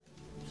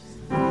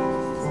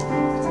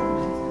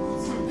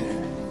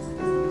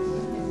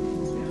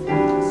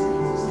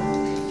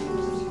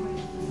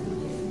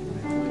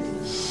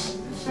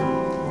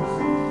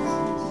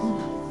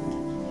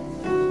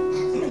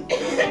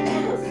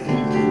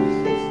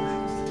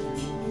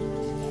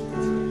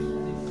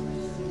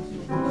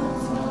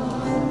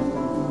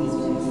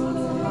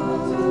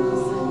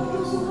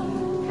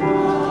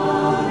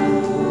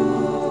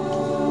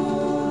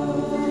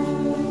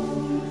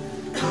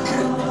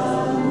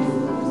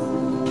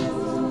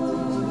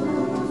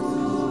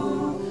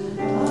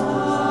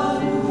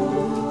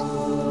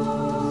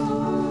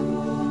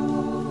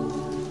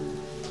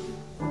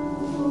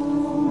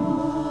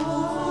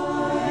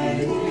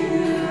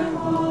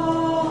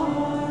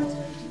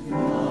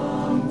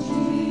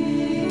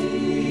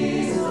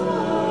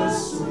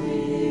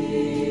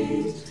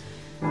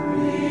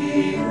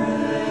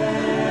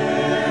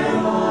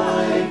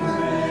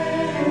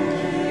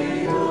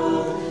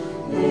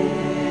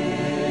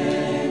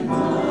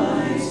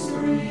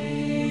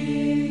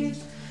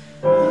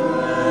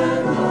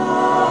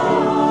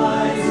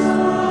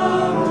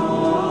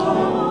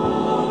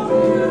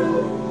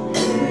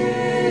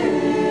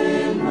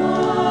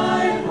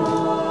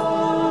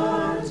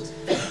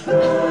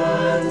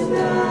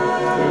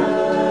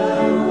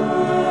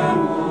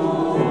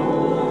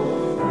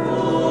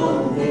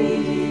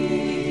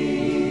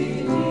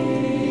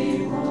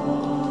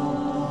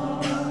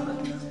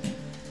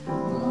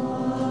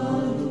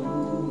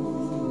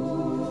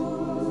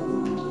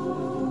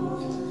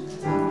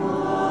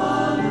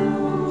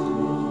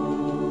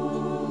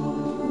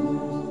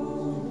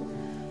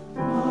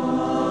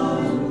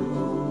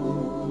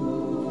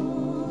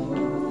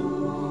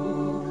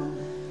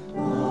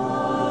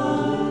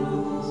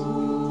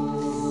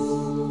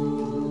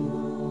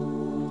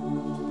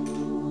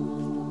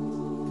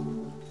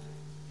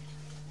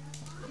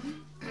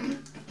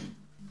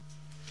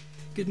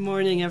Good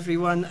morning,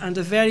 everyone, and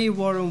a very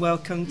warm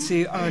welcome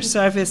to our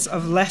service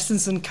of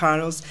Lessons and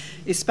Carols,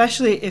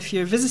 especially if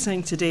you're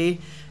visiting today.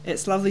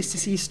 It's lovely to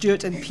see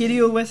Stuart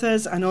Imperial with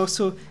us and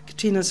also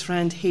Katrina's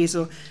friend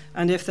Hazel.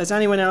 And if there's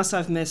anyone else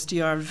I've missed,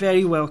 you are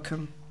very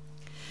welcome.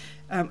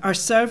 Our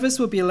service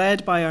will be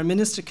led by our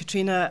minister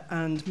Katrina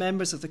and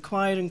members of the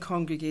choir and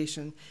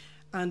congregation,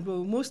 and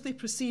will mostly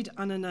proceed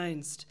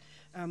unannounced.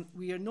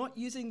 We are not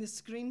using the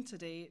screen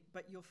today,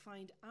 but you'll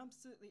find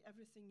absolutely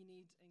everything you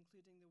need,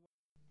 including the...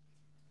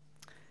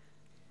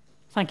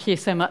 Thank you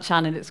so much,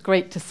 Anne, and it's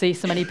great to see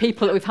so many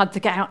people that we've had to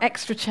get out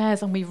extra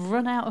chairs and we've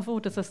run out of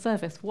orders of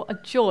service. What a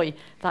joy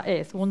that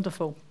is.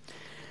 Wonderful.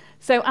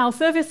 So our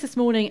service this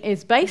morning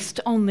is based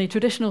on the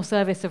traditional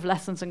service of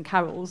lessons and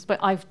carols, but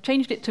I've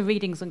changed it to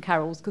readings and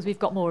carols because we've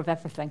got more of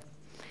everything.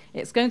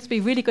 It's going to be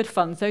really good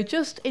fun, so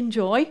just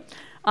enjoy.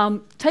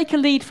 Take a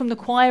lead from the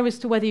choir as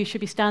to whether you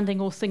should be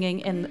standing or singing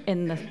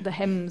in the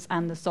hymns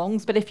and the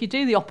songs, but if you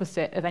do the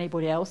opposite of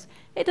anybody else,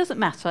 it doesn't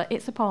matter.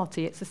 It's a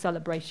party, it's a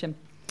celebration.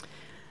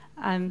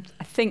 And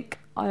I think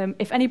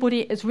if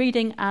anybody is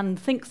reading and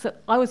thinks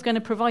that I was going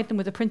to provide them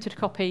with a printed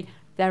copy,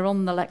 they're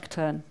on the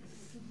lectern.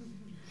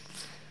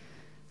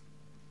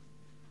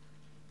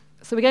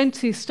 So we're going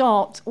to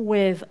start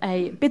with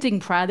a bidding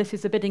prayer. This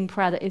is a bidding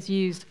prayer that is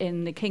used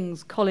in the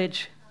King's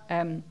College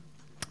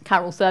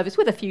carol service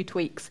with a few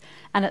tweaks.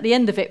 And at the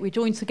end of it, we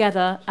join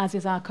together, as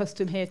is our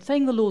custom here,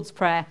 saying the Lord's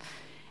Prayer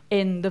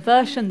in the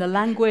version, the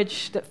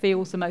language that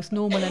feels the most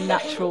normal and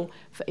natural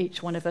for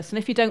each one of us. And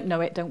if you don't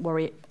know it, don't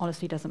worry, it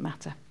honestly doesn't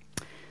matter.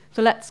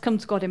 So let's come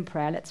to God in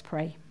prayer. Let's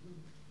pray.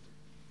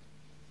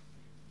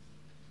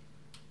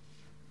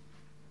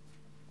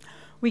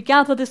 We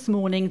gather this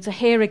morning to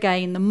hear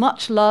again the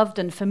much-loved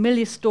and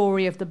familiar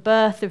story of the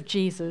birth of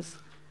Jesus,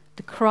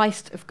 the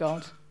Christ of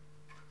God.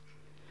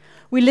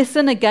 We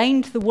listen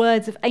again to the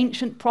words of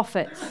ancient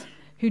prophets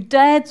who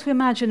dared to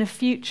imagine a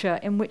future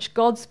in which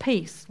God's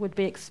peace would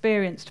be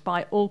experienced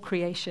by all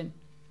creation.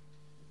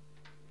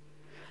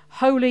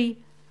 Holy,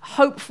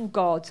 hopeful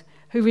God,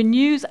 who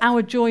renews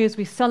our joy as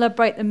we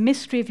celebrate the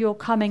mystery of your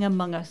coming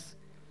among us,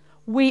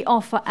 we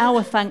offer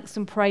our thanks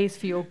and praise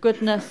for your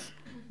goodness,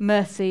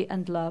 mercy,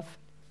 and love.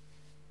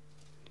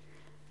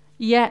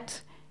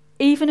 Yet,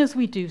 even as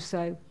we do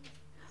so,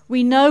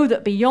 we know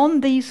that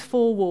beyond these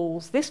four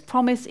walls, this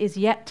promise is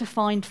yet to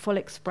find full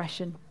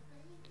expression.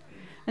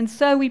 And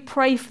so we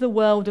pray for the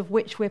world of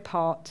which we're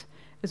part,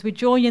 as we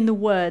join in the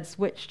words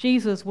which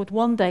Jesus would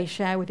one day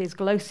share with his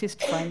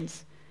closest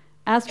friends,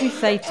 as we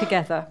say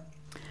together,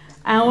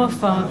 Our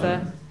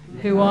Father,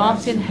 who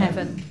art in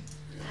heaven,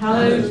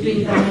 hallowed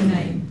be thy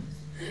name.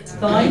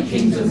 Thy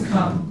kingdom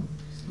come,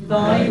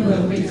 thy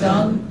will be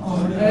done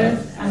on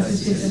earth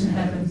as it is in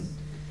heaven.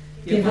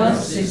 Give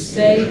us this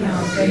day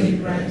our daily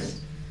bread,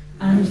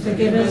 and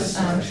forgive us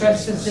our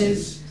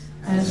trespasses,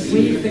 as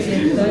we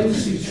forgive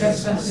those who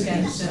trespass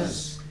against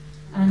us.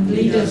 And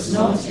lead us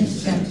not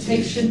into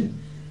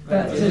temptation,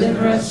 but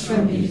deliver us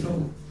from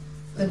evil.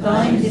 For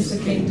thine is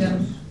the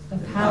kingdom, the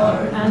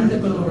power, and the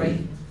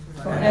glory,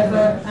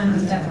 forever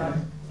and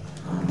ever.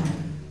 Amen.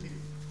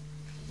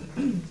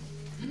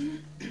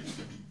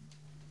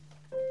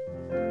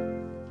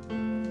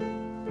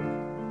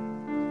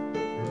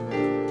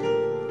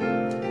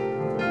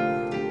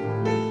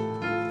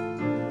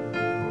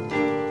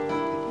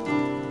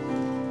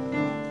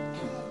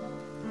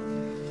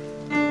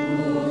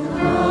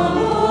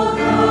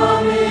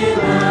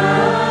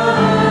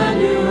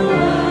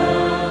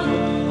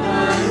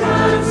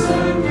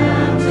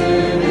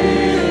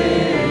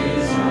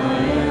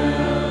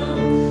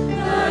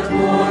 That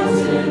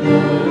mourns in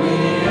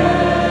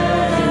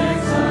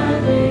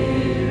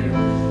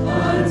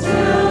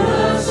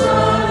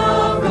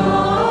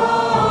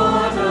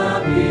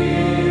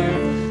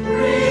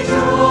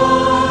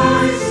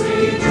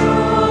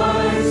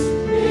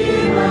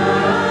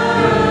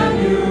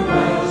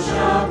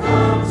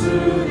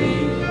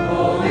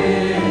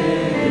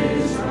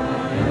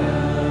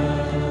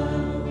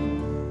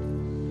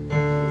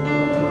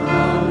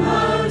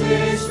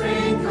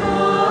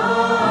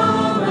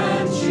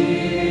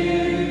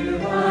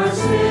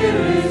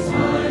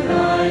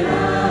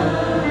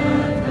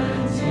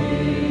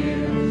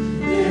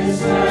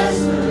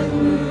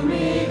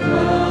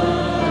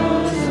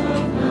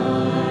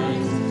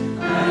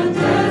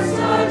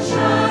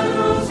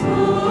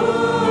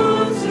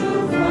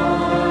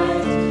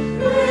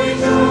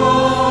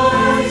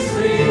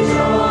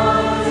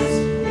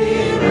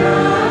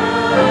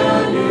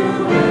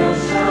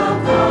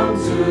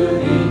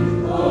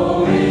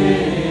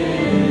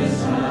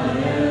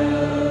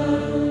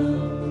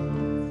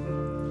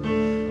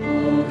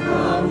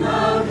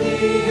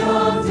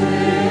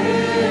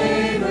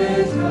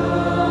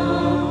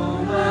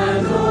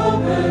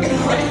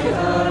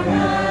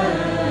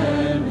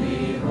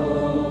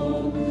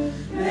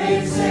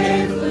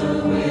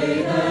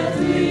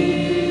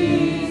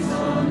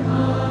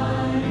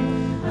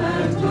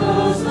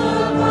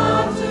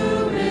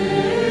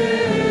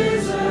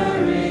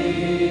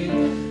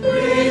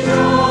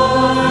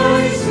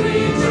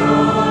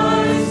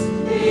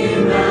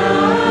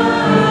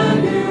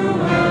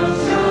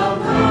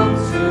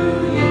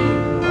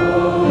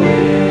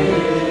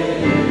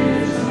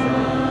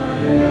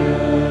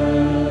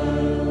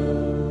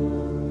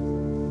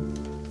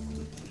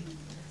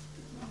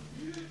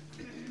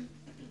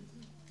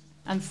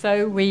And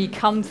so we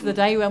come to the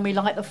day when we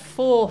light the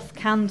fourth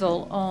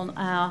candle on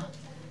our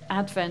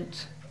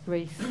Advent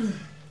wreath.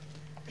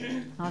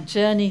 Our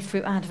journey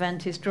through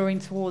Advent is drawing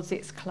towards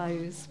its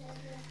close.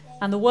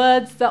 And the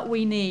words that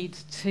we need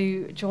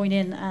to join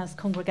in as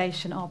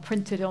congregation are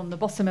printed on the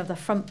bottom of the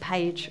front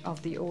page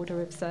of the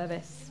order of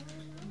service.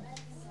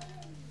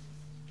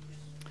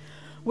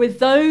 With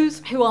those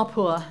who are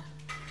poor,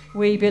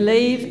 we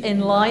believe in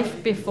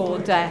life before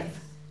death.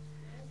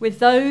 With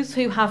those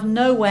who have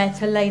nowhere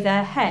to lay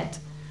their head,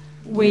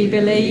 we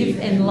believe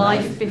in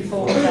life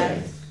before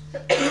death.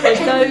 With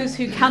those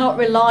who cannot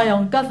rely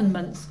on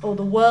governments or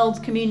the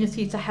world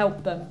community to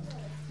help them,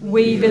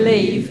 we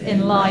believe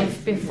in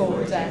life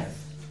before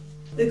death.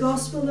 The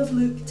Gospel of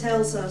Luke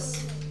tells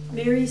us,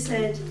 Mary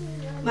said,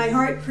 "My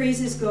heart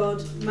praises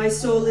God, my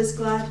soul is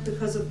glad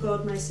because of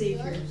God my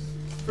Saviour,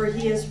 for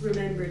he has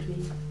remembered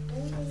me.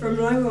 From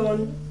now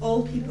on,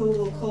 all people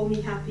will call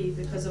me happy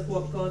because of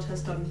what God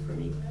has done for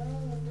me."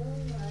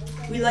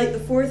 We light the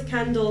fourth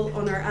candle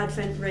on our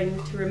Advent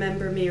ring to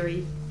remember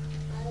Mary.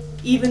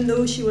 Even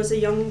though she was a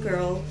young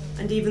girl,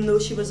 and even though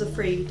she was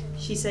afraid,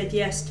 she said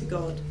yes to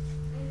God.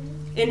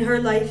 In her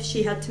life,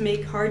 she had to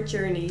make hard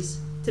journeys,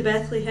 to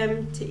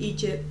Bethlehem, to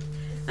Egypt,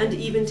 and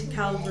even to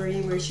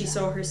Calvary, where she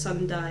saw her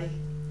son die.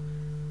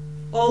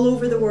 All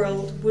over the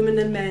world, women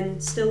and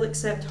men still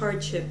accept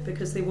hardship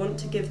because they want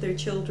to give their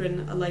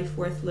children a life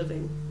worth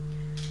living.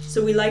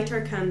 So we light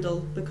our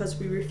candle because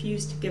we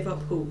refuse to give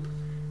up hope,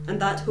 and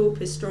that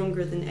hope is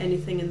stronger than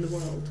anything in the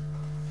world.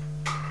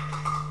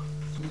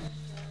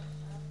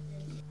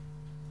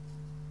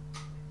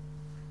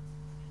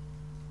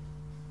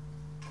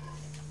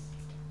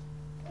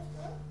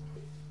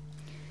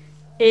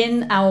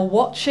 In our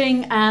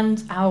watching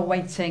and our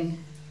waiting,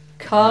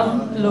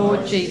 come,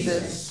 Lord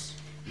Jesus.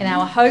 In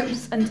our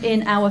hopes and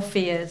in our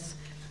fears,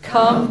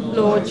 come,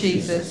 Lord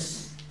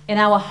Jesus. In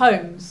our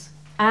homes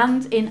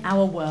and in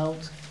our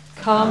world,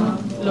 come,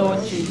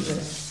 Lord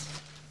Jesus.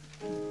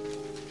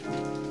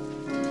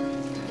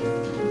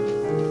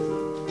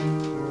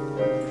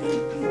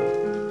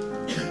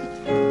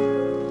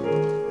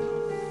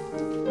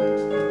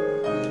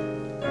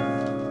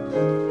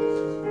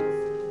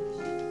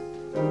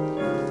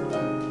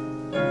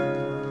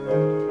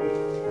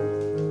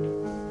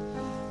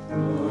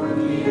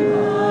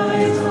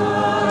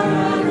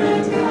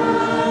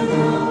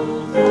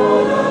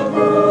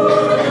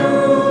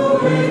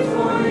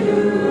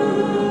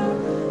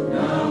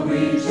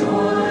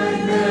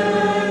 Join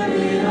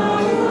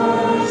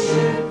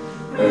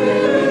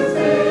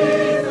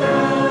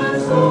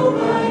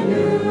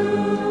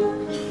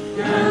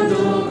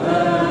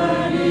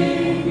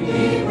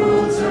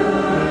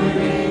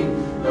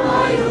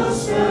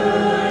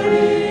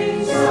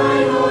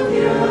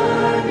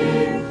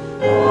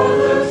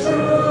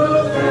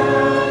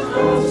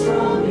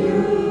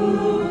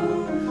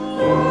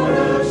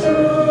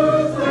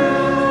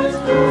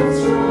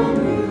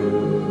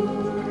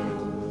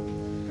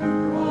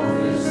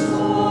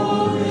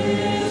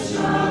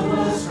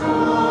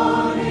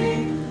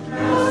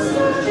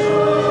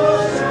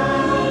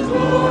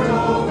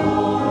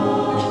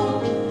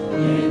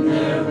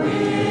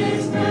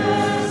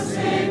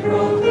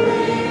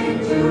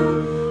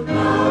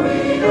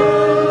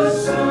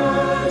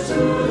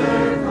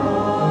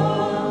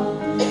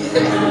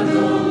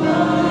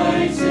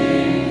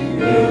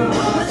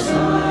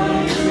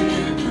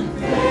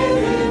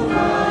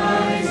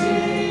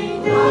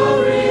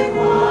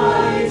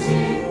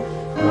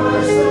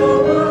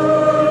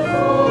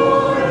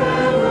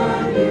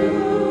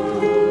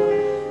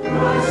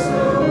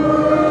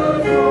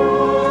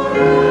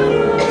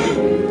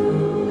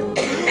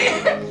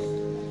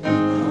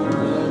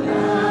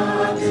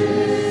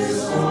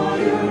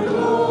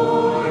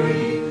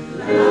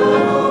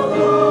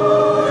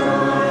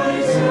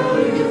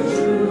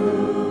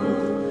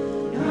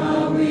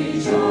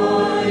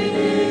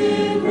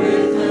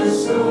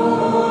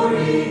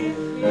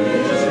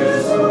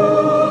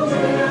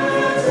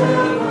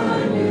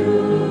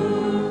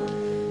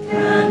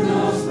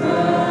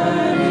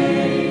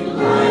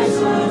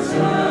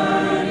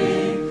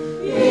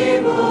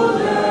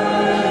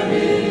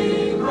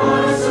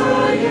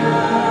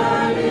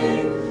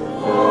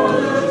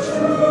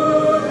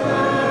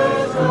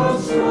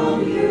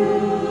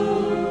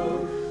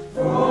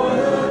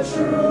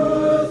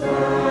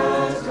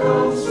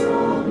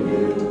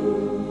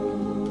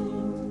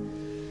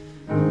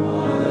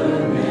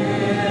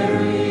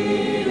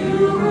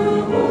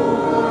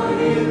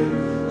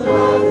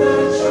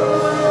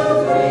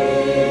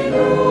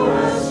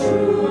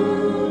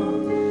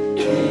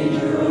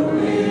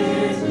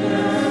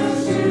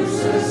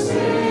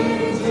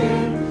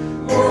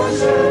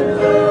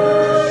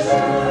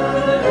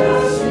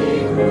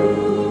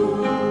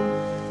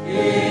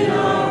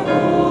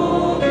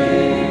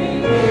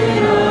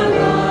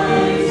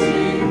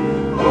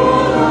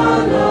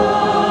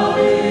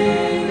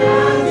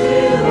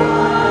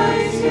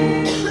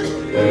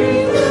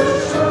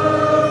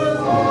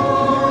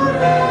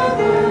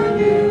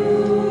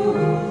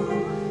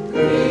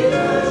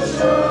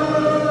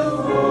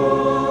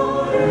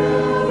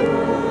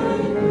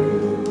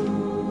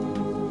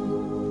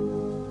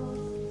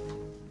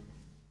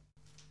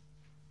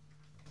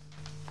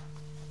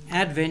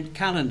Advent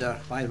Calendar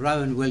by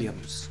Rowan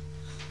Williams.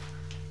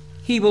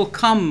 He will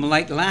come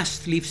like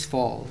last leaves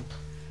fall,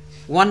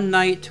 one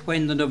night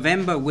when the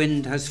November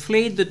wind has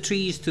flayed the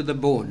trees to the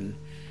bone,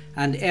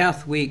 and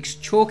earth wakes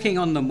choking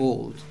on the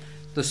mould,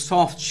 the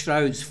soft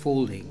shrouds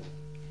folding.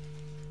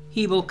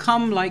 He will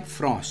come like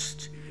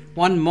frost,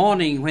 one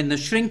morning when the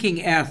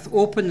shrinking earth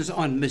opens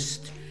on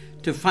mist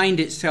to find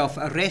itself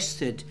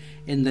arrested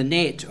in the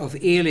net of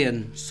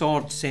alien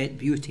sword-set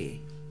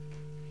beauty.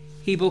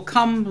 He will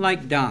come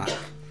like dark,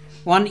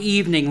 one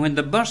evening when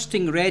the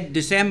bursting red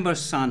December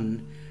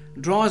sun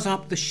draws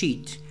up the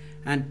sheet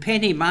and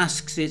penny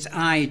masks its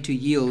eye to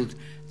yield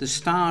the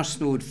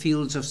star-snowed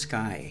fields of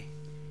sky.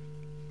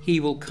 He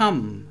will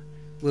come,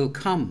 will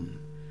come,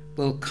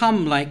 will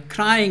come like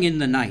crying in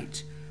the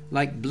night,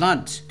 like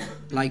blood,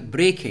 like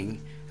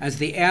breaking, as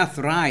the earth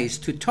rise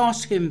to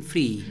toss him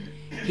free.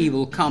 He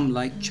will come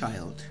like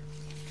child.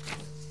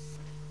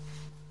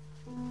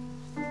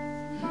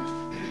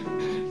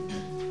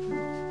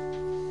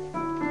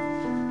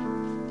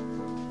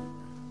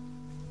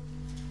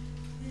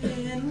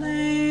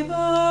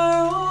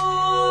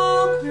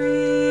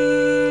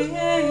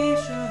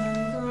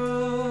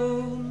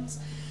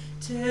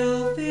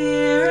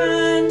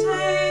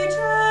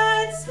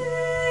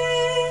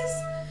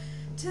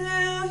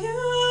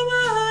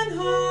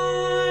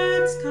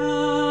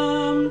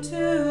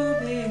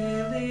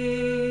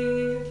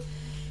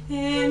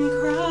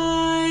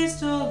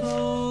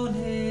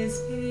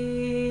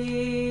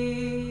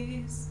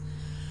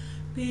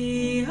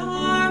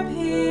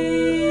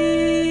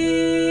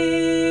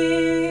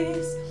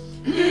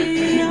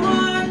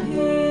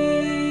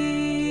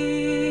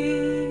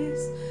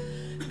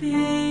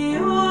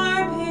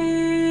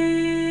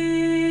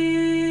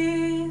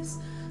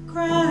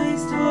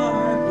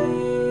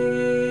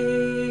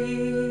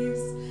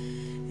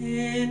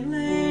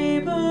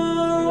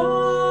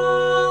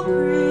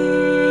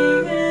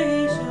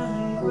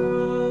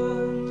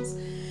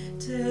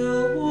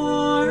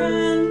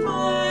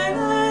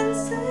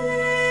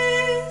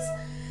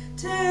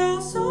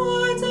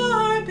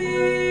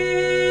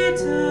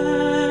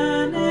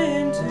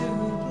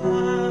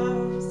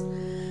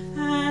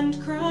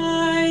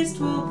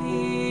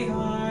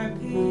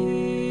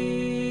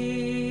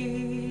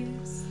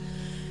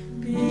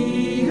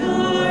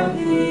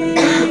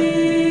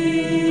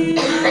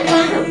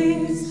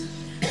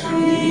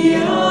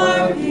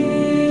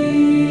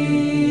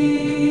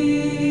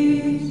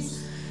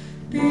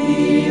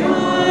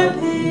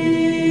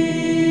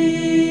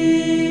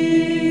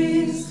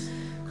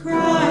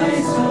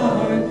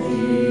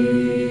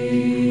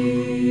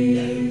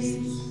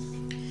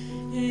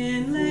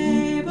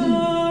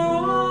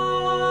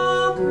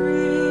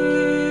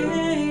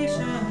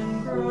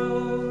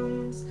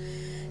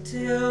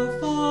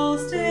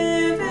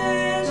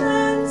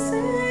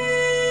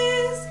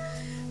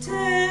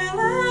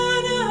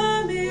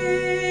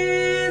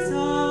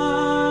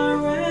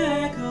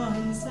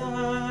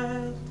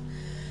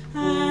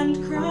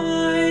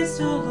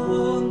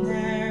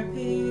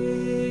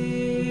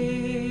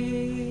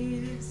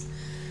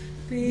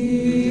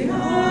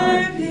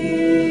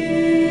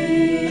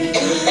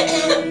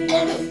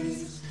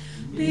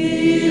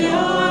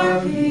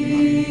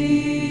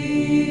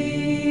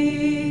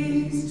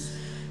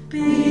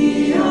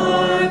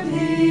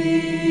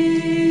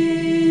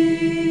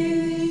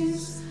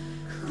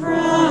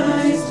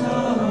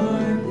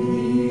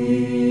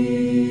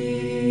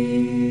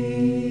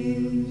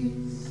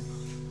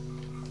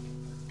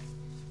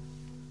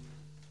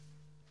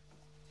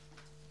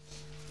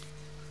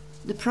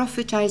 The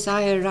prophet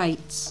Isaiah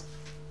writes,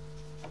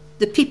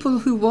 "The people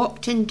who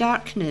walked in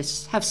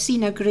darkness have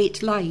seen a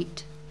great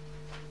light.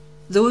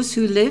 Those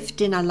who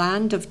lived in a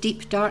land of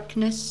deep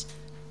darkness,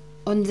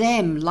 on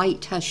them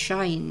light has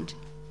shined.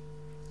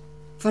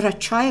 For a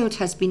child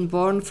has been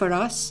born for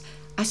us,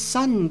 a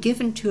son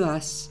given to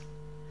us.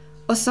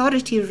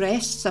 Authority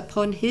rests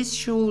upon his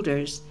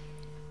shoulders,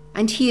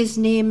 and he is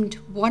named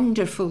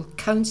Wonderful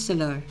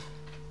Counselor,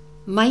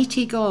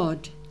 Mighty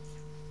God,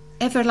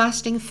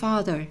 Everlasting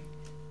Father,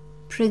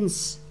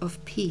 Prince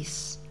of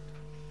Peace.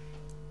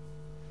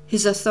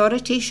 His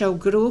authority shall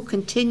grow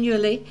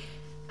continually,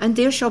 and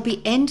there shall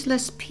be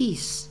endless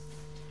peace.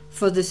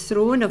 For the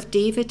throne of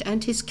David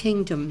and his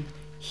kingdom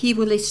he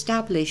will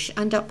establish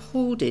and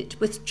uphold it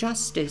with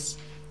justice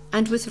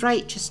and with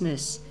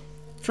righteousness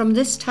from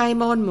this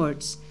time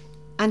onwards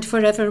and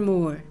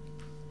forevermore.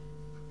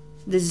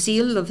 The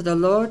zeal of the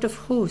Lord of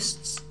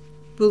hosts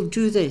will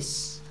do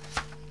this."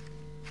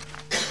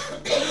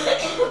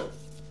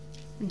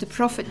 And the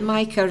prophet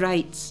Micah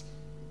writes,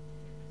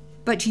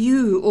 "But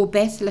you, O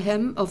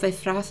Bethlehem of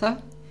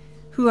Ephrathah,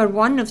 who are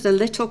one of the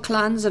little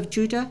clans of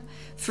Judah,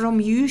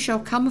 from you shall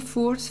come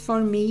forth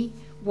for me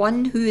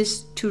one who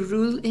is to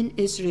rule in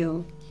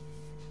Israel,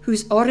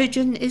 whose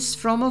origin is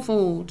from of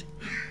old,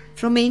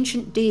 from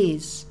ancient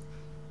days.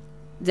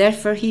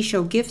 Therefore he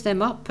shall give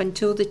them up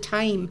until the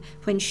time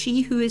when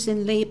she who is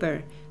in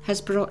labour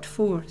has brought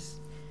forth.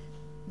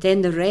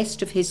 Then the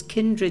rest of his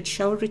kindred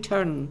shall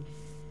return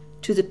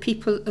to the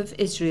people of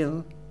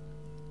Israel.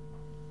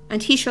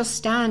 and he shall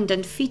stand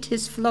and feed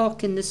his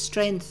flock in the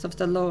strength of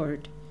the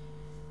Lord,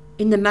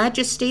 in the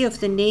majesty of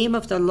the name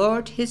of the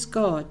Lord his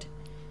God.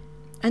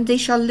 And they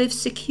shall live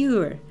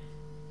secure,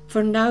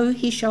 for now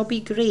he shall be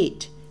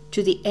great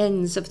to the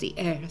ends of the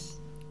earth.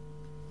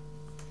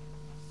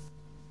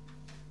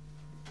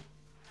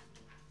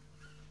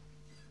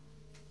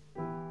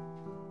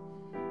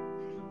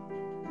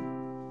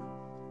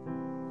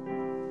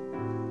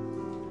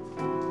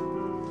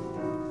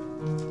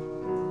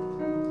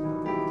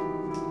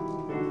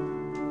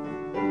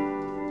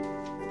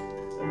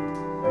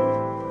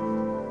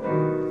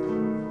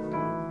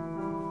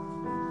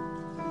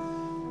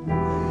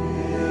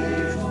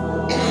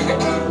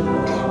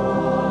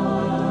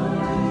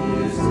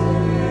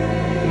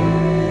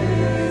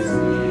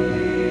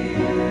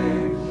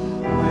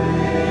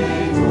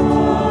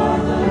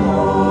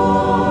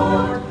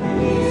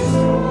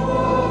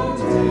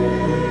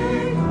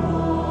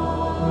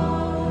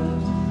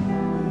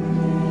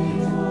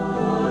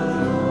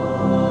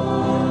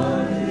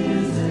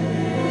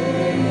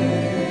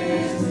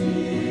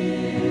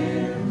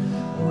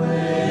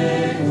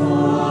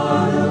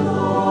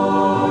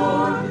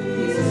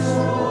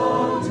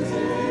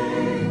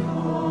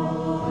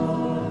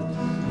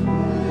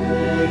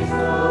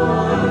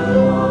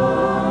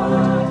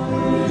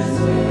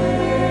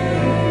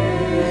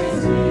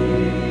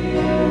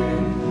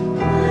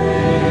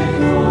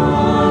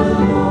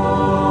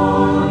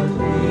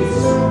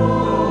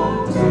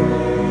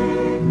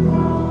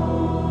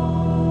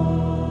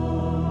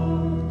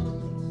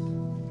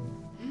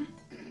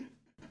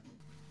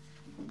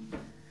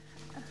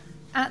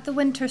 At the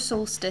Winter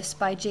Solstice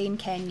by Jane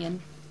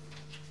Kenyon.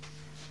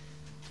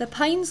 The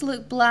pines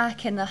look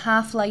black in the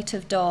half-light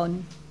of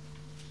dawn.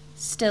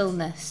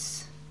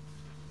 Stillness.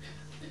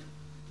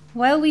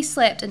 While we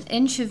slept, an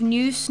inch of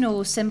new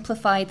snow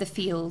simplified the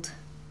field.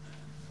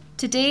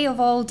 Today of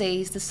all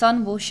days, the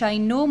sun will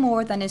shine no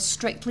more than is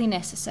strictly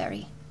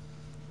necessary.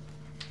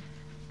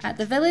 At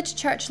the village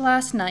church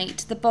last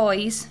night, the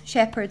boys,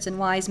 shepherds and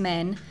wise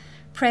men,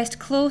 pressed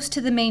close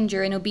to the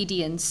manger in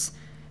obedience,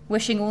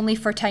 wishing only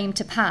for time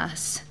to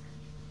pass.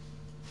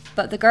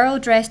 But the girl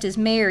dressed as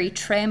Mary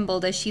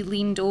trembled as she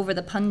leaned over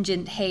the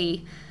pungent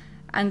hay,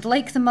 and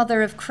like the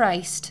mother of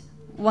Christ,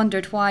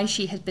 wondered why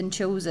she had been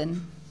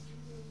chosen.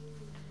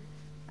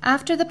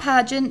 After the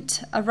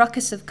pageant, a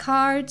ruckus of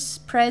cards,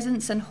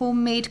 presents, and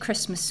homemade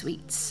Christmas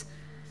sweets.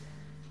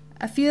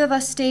 A few of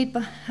us stayed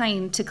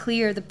behind to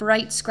clear the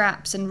bright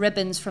scraps and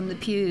ribbons from the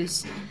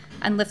pews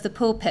and lift the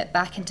pulpit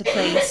back into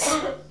place.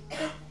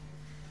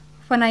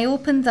 When I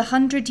opened the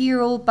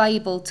 100-year-old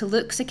Bible to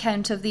Luke's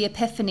account of the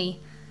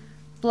Epiphany,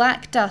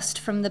 black dust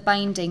from the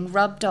binding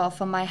rubbed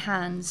off on my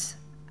hands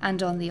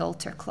and on the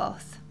altar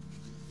cloth.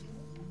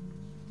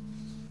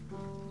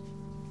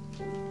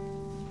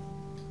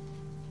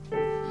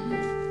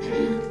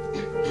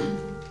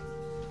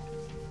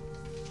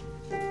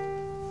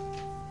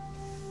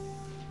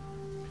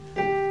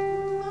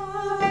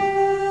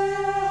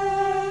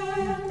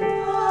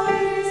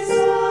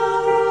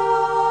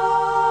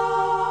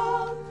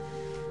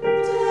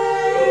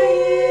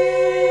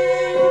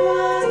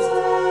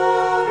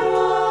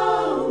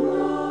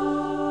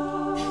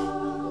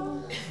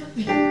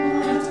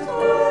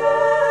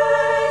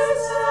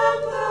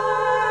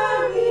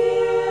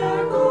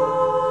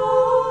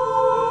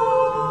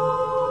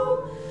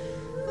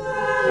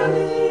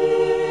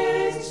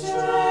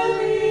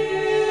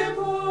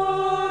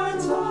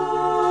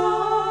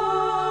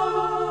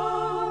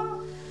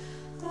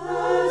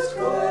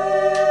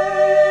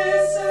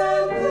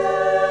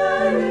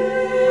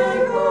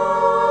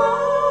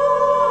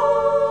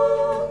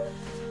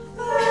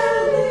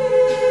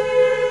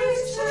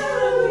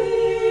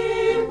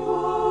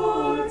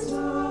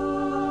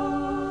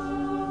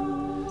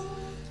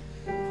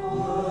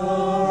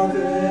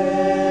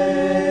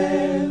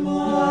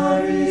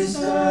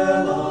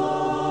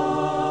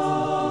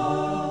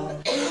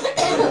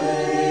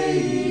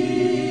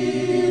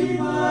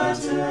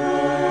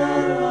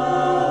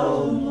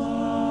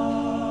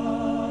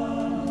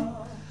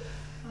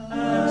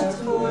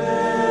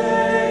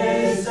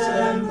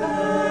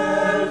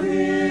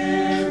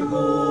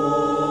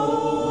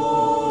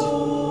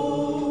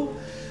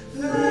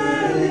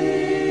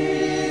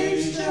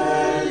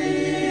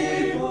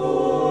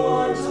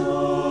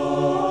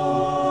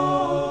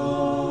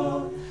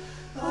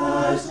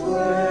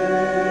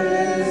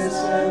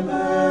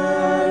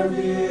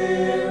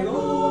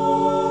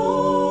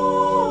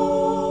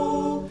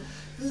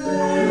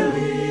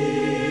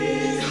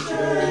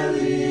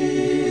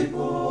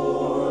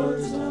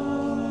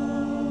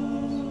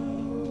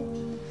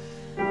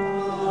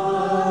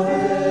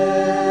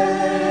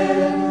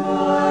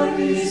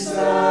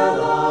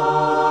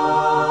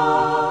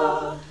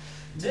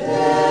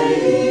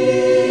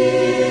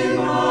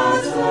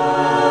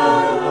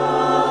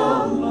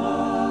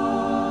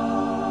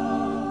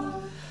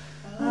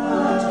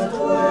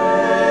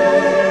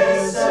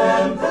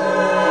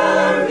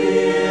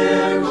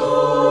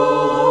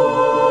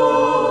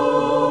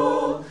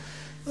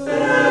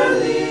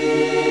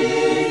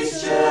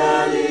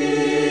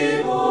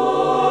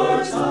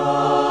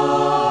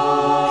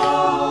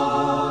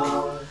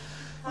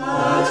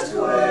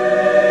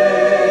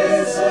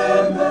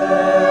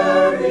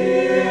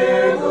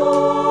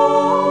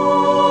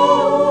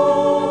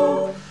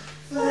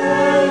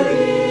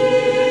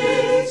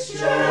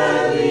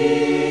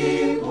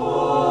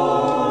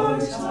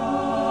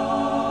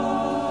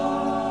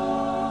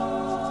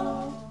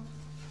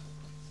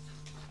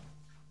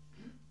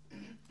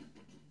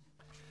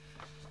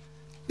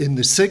 In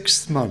the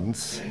 6th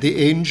month, the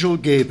angel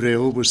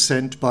Gabriel was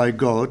sent by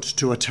God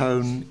to a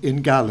town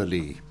in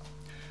Galilee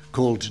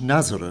called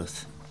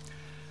Nazareth,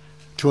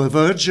 to a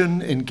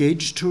virgin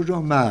engaged to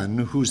a man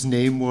whose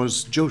name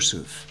was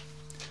Joseph,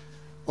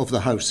 of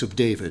the house of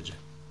David.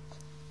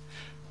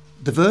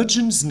 The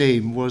virgin's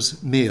name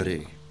was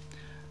Mary,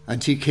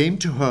 and he came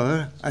to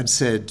her and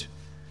said,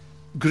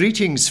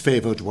 "Greetings,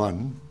 favoured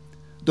one,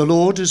 the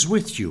Lord is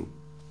with you."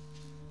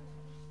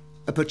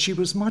 But she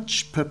was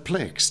much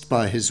perplexed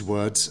by his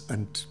words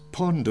and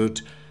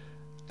pondered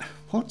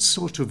what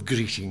sort of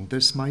greeting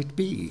this might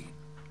be.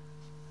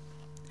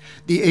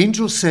 The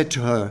angel said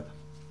to her,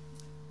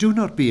 "Do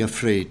not be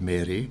afraid,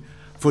 Mary,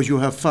 for you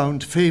have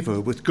found favour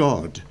with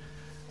God,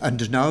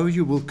 and now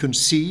you will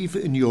conceive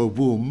in your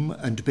womb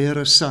and bear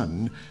a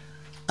son,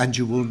 and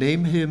you will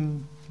name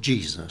him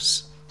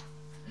Jesus.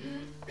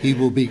 He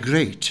will be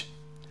great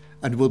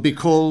and will be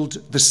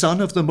called the Son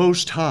of the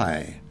Most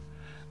High,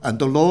 and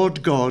the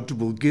Lord God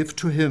will give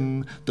to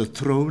him the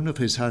throne of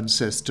his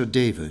ancestor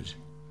David.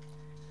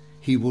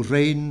 He will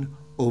reign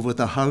over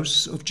the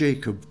house of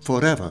Jacob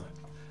forever,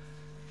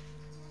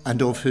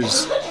 and of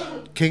his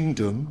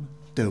kingdom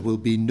there will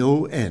be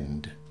no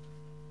end."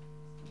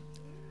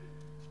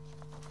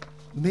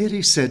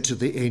 Mary said to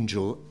the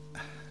angel,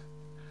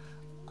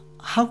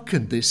 "How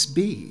can this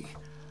be,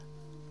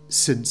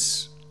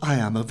 since I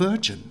am a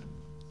virgin?"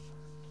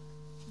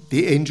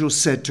 The angel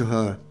said to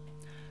her,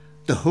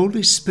 "The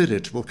Holy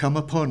Spirit will come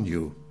upon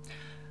you,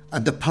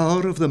 and the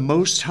power of the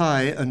Most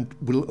High and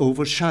will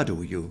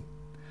overshadow you.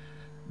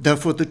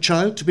 Therefore the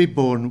child to be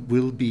born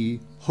will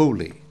be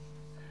holy.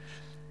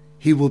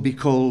 He will be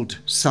called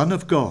Son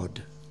of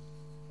God."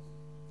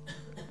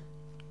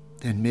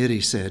 Then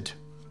Mary said,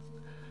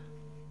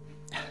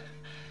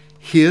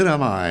 "Here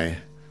am I,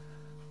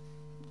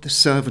 the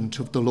servant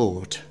of the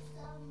Lord.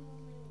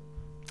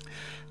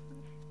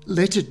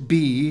 Let it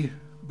be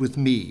with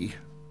me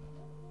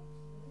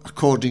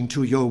according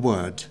to your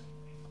word."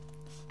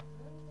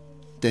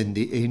 Then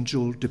the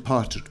angel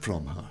departed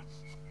from her.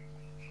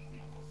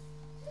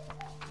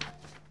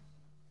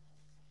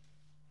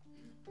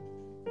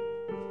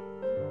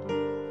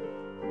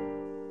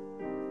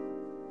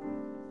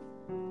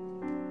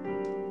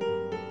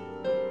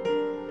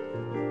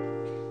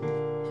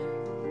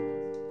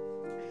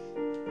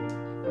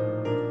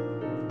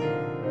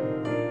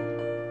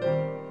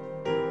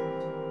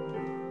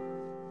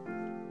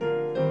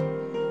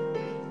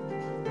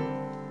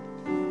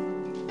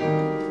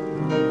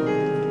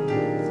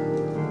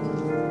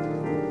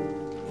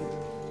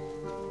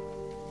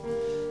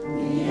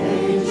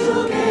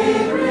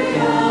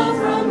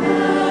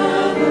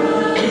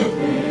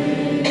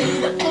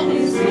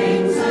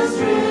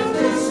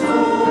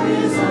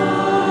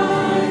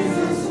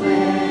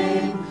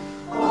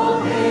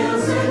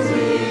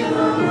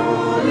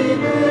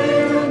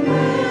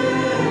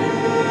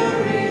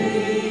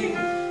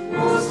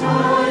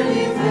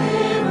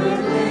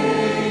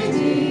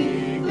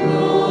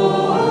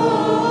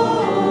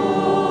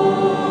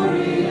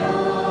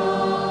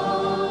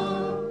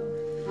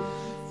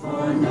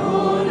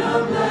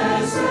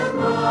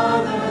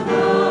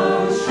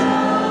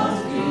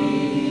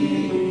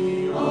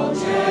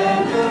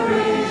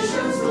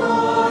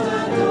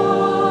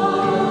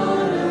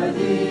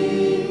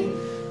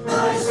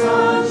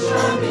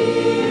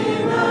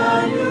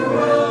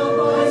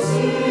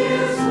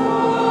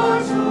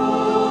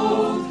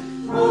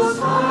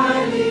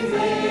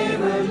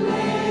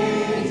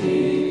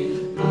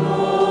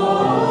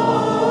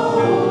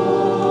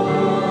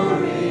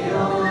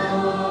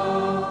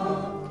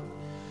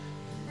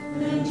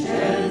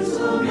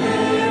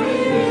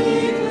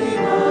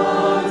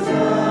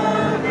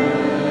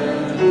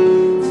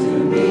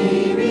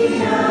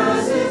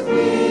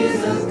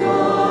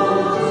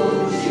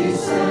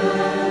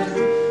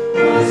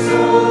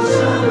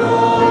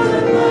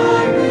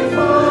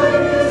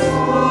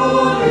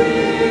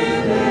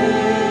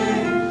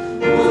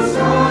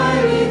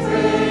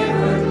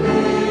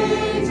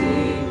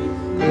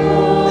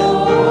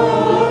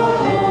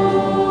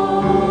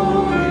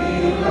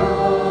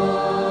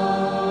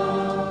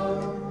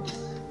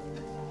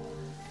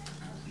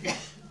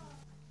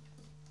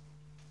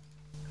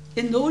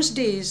 In those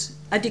days,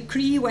 a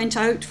decree went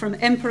out from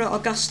Emperor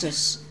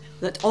Augustus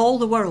that all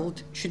the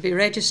world should be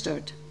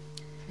registered.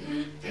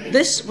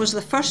 This was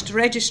the first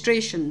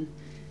registration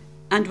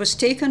and was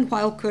taken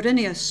while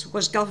Quirinius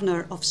was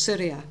governor of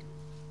Syria.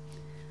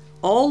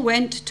 All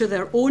went to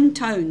their own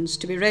towns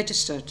to be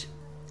registered.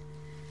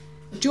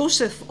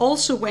 Joseph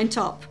also went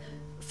up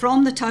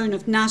from the town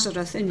of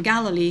Nazareth in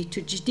Galilee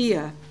to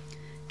Judea,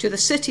 to the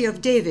city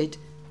of David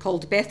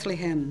called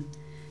Bethlehem,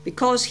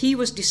 because he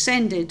was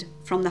descended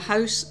from the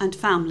house and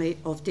family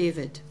of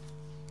David.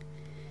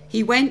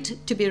 He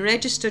went to be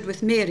registered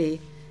with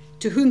Mary,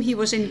 to whom he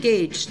was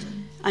engaged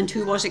and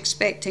who was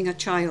expecting a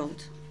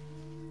child.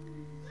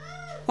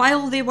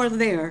 While they were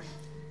there,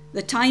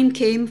 the time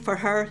came for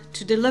her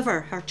to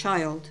deliver her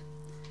child,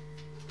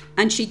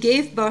 and she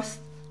gave birth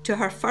to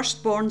her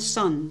firstborn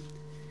son,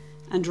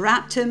 and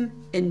wrapped him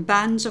in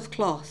bands of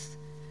cloth,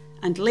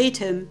 and laid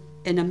him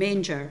in a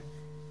manger,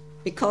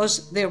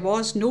 because there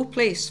was no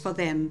place for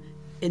them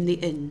in the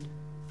inn.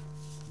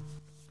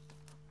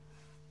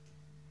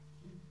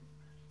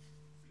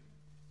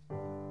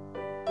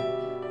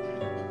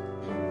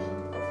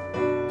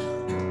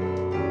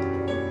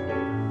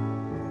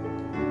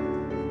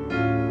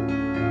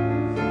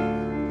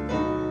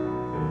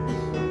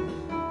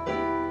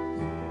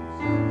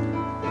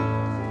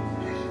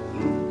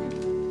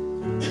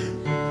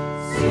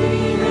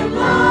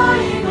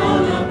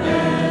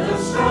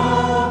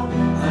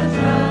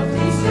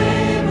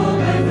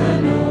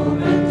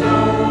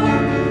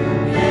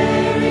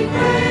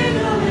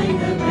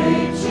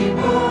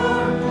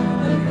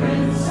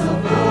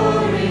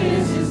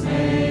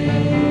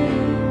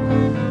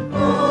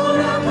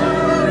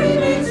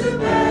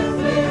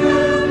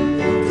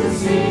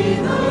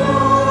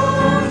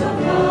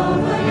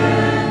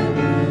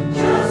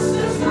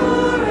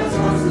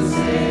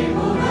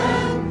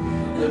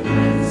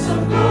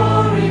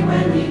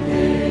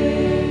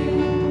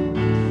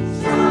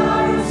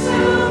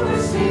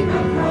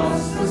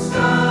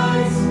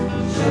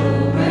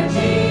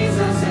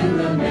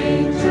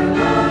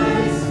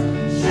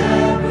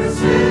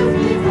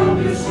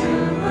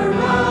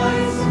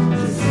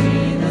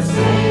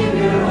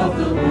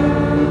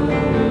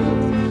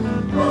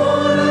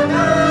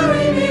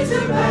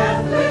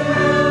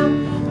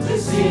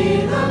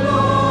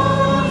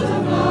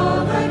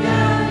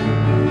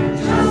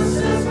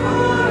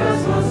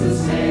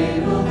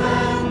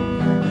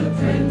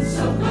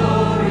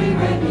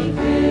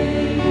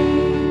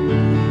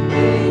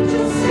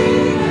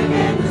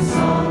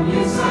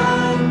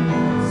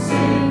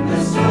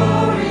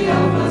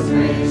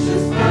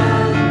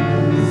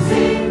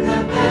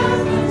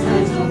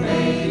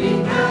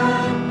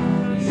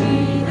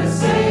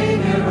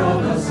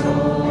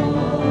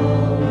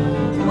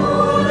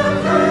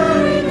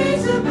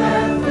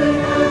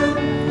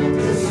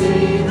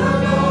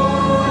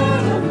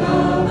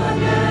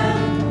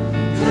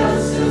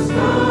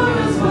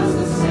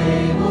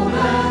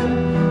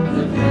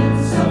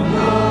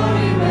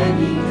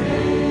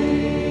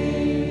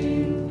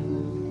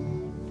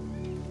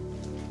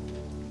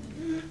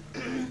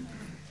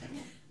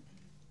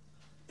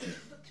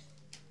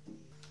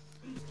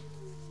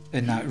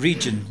 In that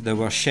region there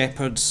were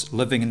shepherds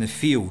living in the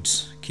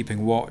fields,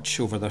 keeping watch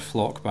over their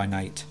flock by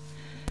night.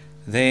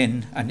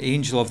 Then an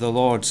angel of the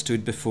Lord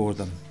stood before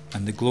them,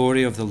 and the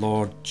glory of the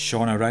Lord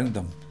shone around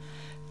them,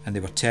 and they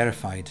were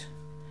terrified.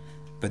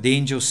 But the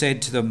angel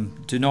said to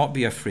them, "Do not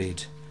be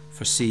afraid,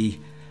 for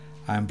see,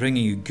 I am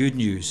bringing you good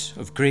news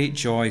of great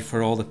joy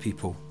for all the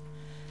people.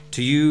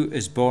 To you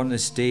is born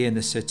this day in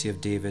the city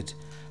of David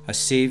a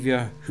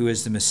Saviour who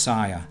is the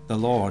Messiah, the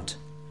Lord.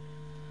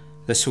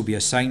 This will be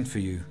a sign for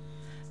you.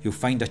 You'll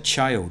find a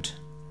child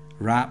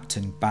wrapped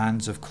in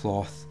bands of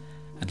cloth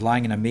and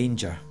lying in a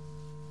manger."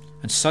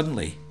 And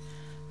suddenly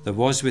there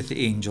was with the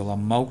angel a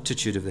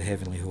multitude of the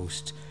heavenly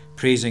host,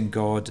 praising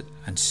God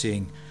and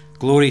saying,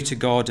 "Glory to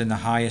God in the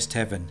highest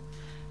heaven,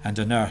 and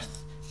on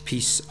earth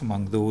peace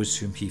among those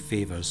whom he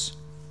favours."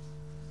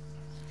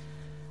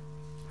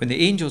 When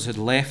the angels had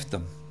left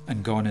them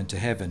and gone into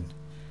heaven,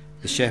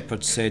 the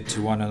shepherds said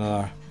to one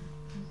another,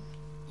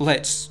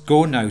 "Let's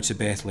go now to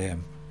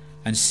Bethlehem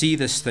and see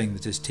this thing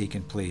that has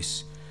taken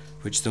place,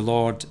 which the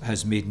Lord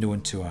has made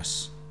known to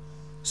us."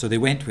 So they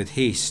went with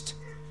haste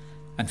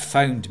and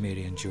found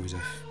Mary and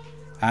Joseph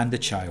and the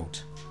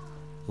child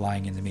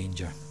lying in the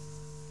manger.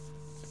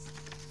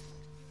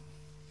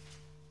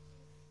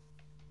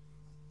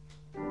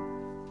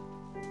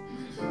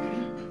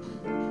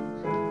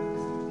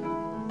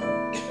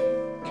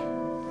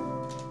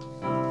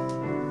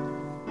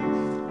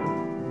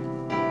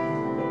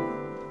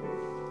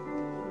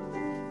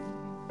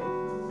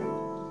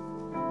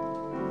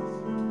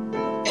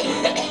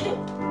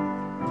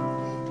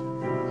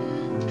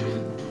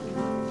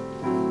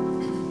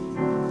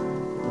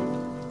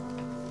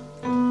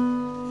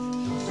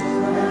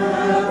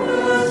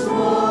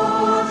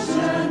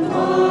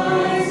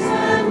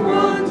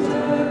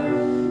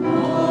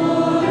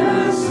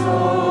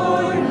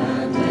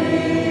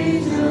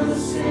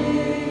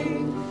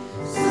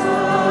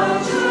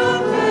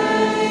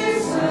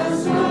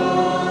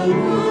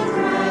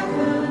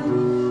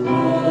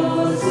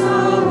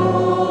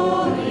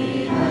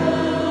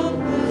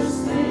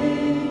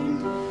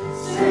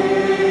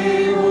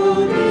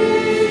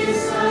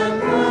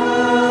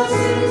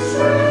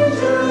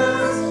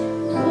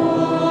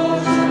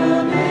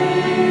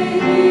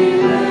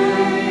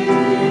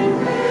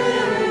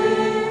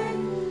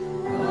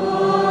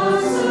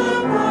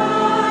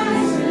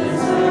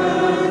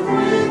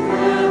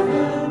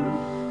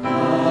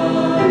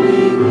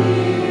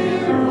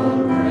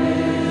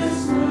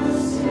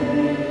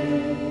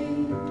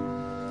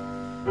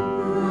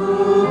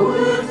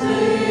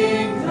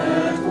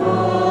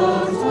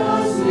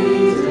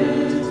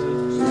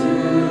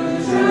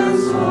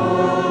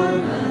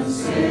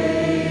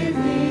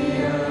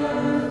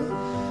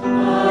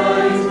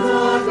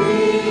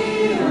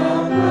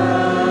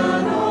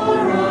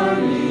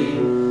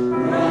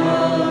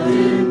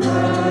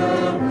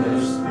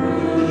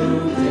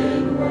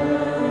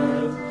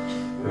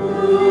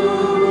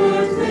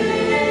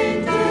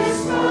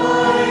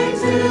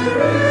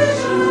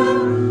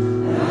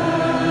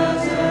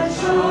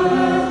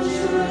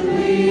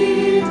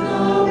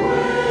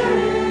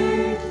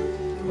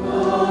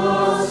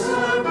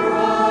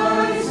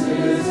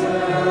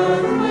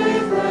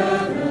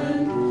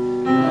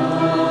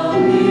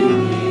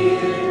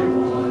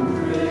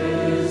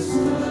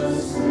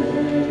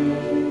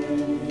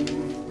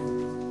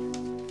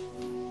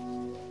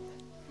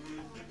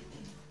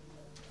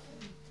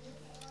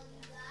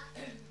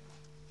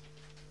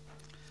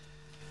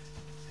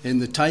 In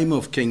the time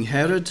of King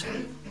Herod,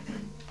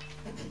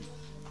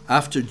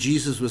 after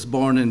Jesus was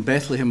born in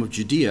Bethlehem of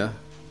Judea,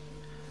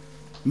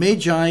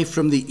 Magi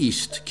from the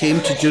east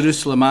came to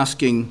Jerusalem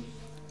asking,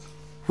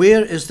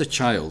 "Where is the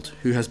child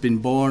who has been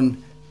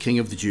born King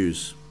of the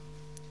Jews?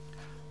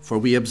 For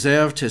we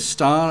observed his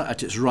star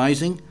at its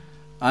rising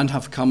and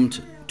have come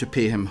to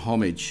pay him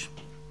homage."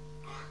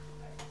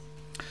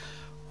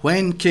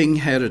 When King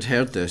Herod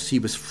heard this, he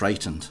was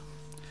frightened,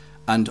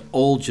 and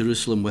all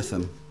Jerusalem with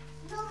him.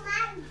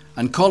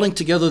 And calling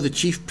together the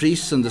chief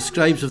priests and the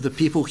scribes of the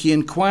people, he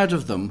inquired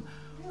of them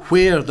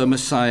where the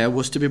Messiah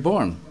was to be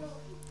born.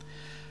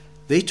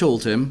 They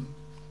told him,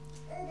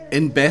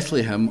 "In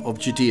Bethlehem of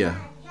Judea,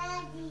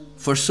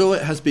 for so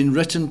it has been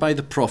written by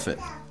the prophet.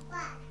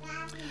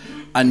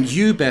 And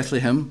you,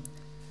 Bethlehem,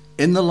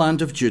 in the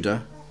land of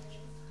Judah,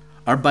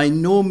 are by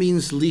no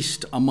means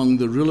least among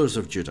the rulers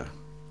of Judah.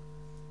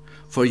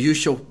 For you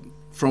shall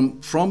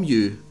from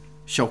you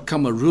shall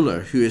come a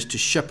ruler who is to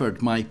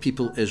shepherd my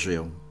people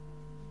Israel."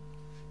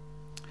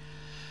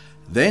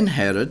 Then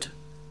Herod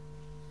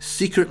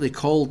secretly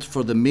called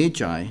for the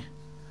Magi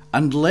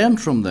and learned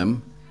from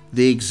them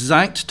the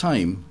exact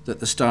time that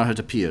the star had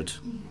appeared.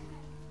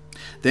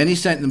 Then he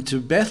sent them to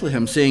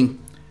Bethlehem, saying,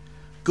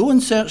 "Go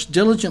and search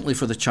diligently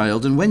for the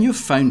child, and when you've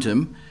found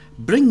him,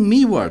 bring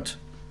me word,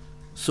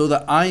 so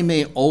that I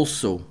may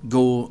also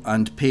go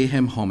and pay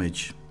him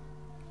homage."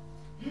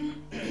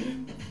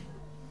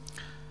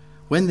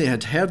 When they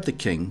had heard the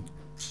king,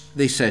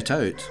 they set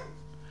out,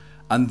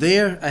 and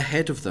there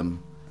ahead of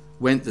them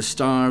went the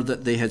star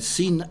that they had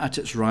seen at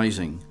its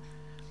rising,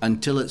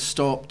 until it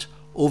stopped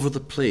over the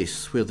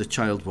place where the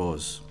child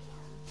was.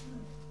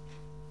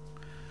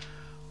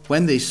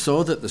 When they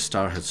saw that the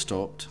star had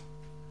stopped,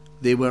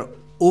 they were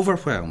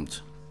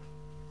overwhelmed.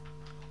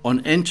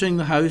 On entering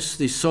the house,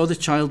 they saw the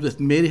child with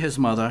Mary his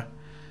mother,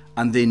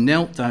 and they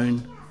knelt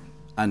down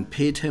and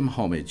paid him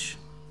homage.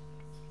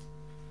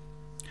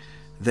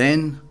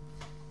 Then,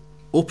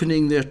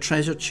 opening their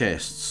treasure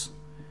chests,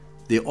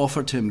 they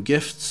offered him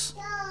gifts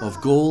of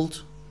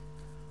gold,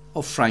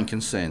 of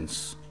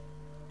frankincense,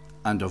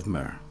 and of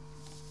myrrh.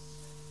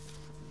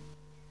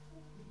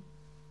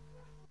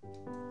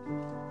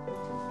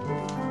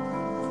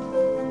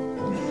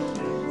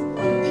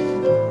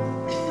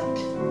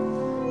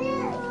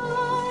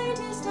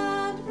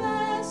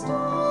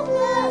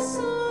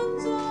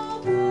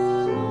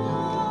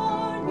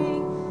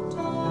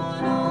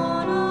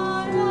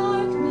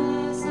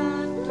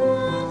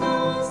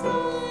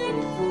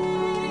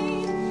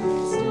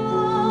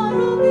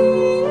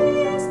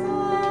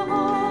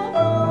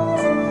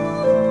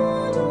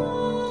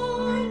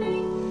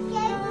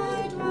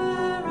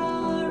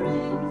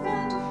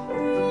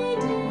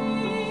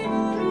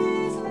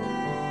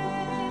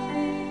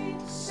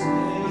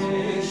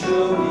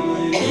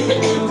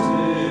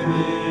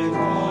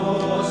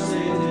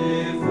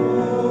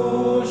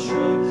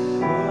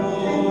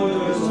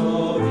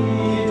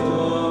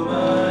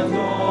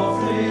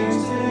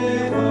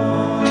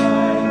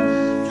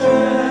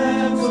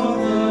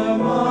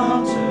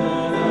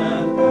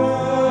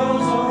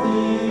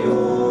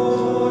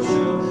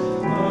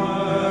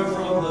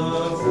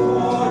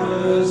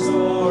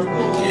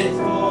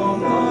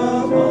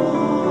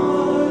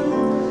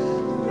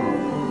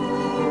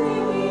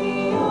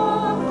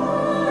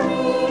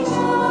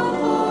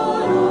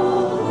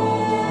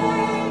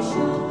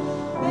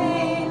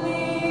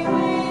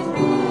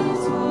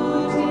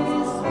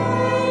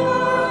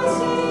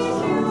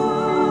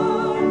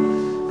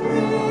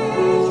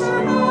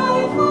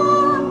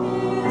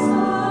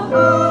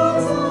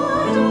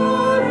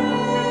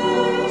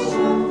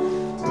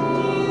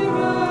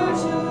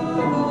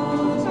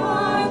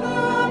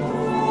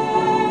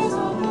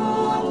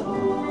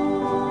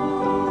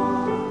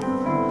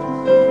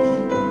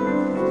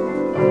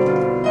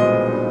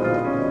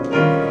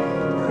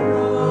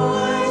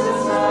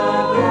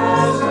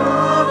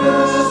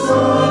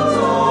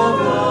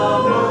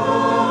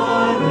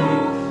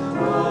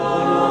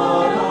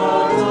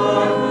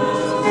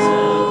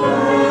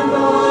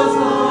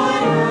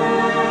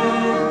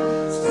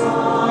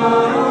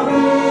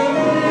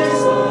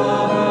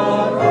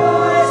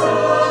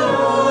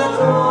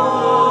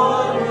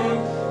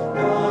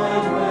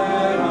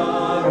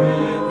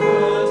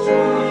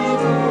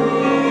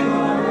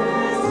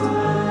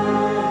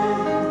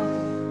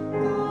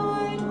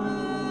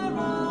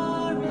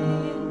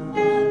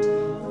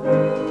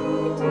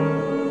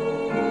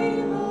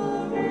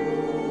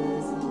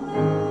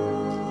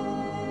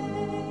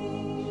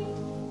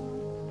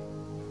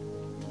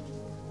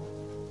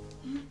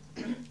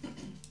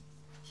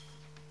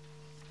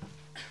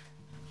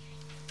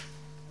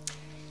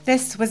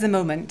 This was a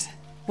moment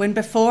when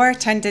before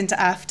turned into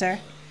after,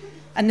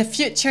 and the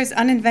future's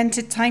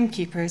uninvented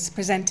timekeepers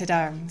presented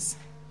arms.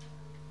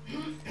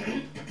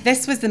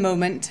 This was the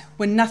moment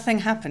when nothing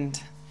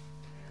happened.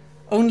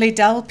 Only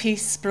dull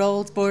peace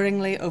sprawled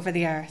boringly over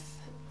the earth.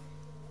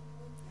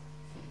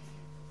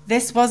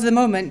 This was the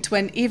moment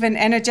when even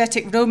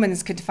energetic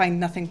Romans could find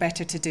nothing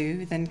better to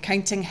do than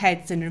counting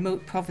heads in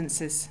remote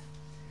provinces.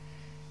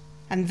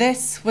 And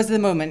this was the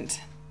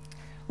moment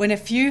when a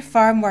few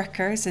farm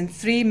workers and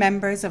 3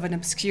 members of an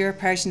obscure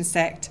Persian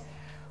sect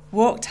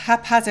walked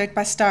haphazard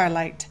by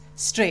starlight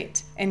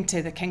straight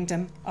into the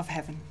kingdom of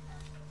heaven.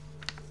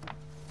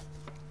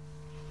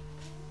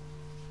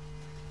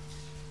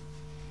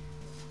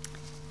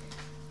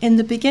 In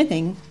the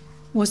beginning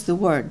was the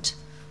Word,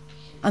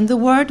 and the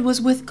Word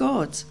was with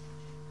God,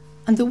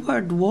 and the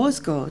Word was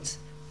God.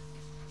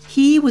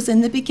 He was in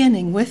the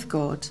beginning with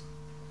God.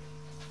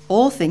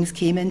 All things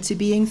came into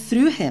being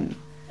through him,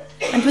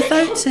 and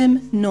without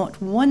him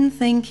not one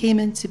thing came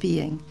into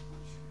being.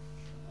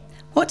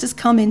 What has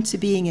come into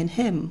being in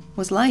him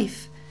was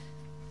life,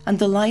 and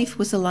the life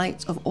was the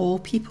light of all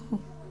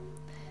people.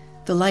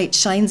 The light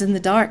shines in the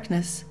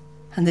darkness,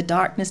 and the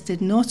darkness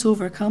did not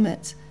overcome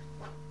it.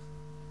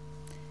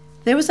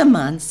 There was a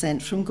man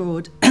sent from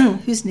God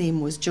whose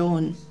name was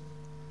John.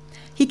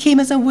 He came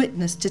as a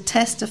witness to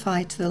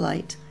testify to the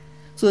light,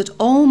 so that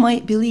all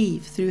might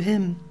believe through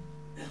him.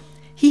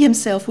 He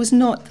himself was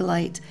not the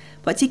light,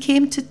 but he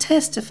came to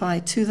testify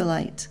to the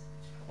light.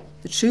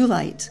 The true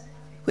light,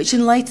 which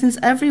enlightens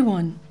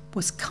everyone,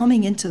 was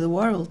coming into the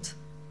world.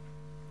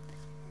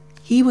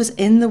 He was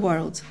in the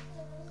world,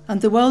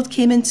 and the world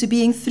came into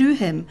being through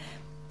him,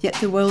 yet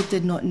the world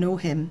did not know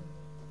him.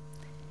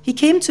 He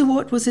came to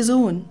what was his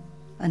own,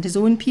 and his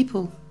own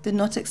people did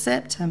not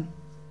accept him.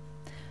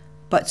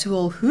 But to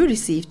all who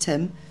received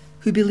him,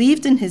 who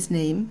believed in his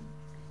name,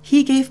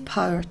 he gave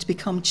power to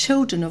become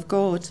children of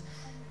God,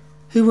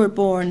 who were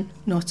born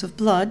not of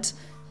blood,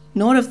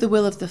 nor of the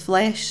will of the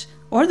flesh,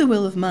 or the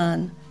will of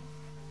man,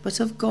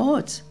 but of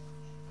God.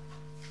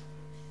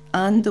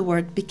 And the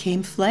Word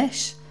became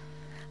flesh,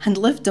 and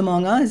lived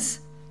among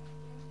us,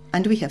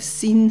 and we have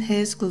seen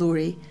his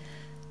glory,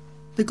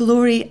 the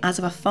glory as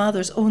of a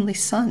Father's only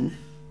Son,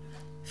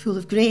 full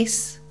of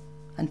grace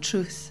and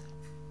truth.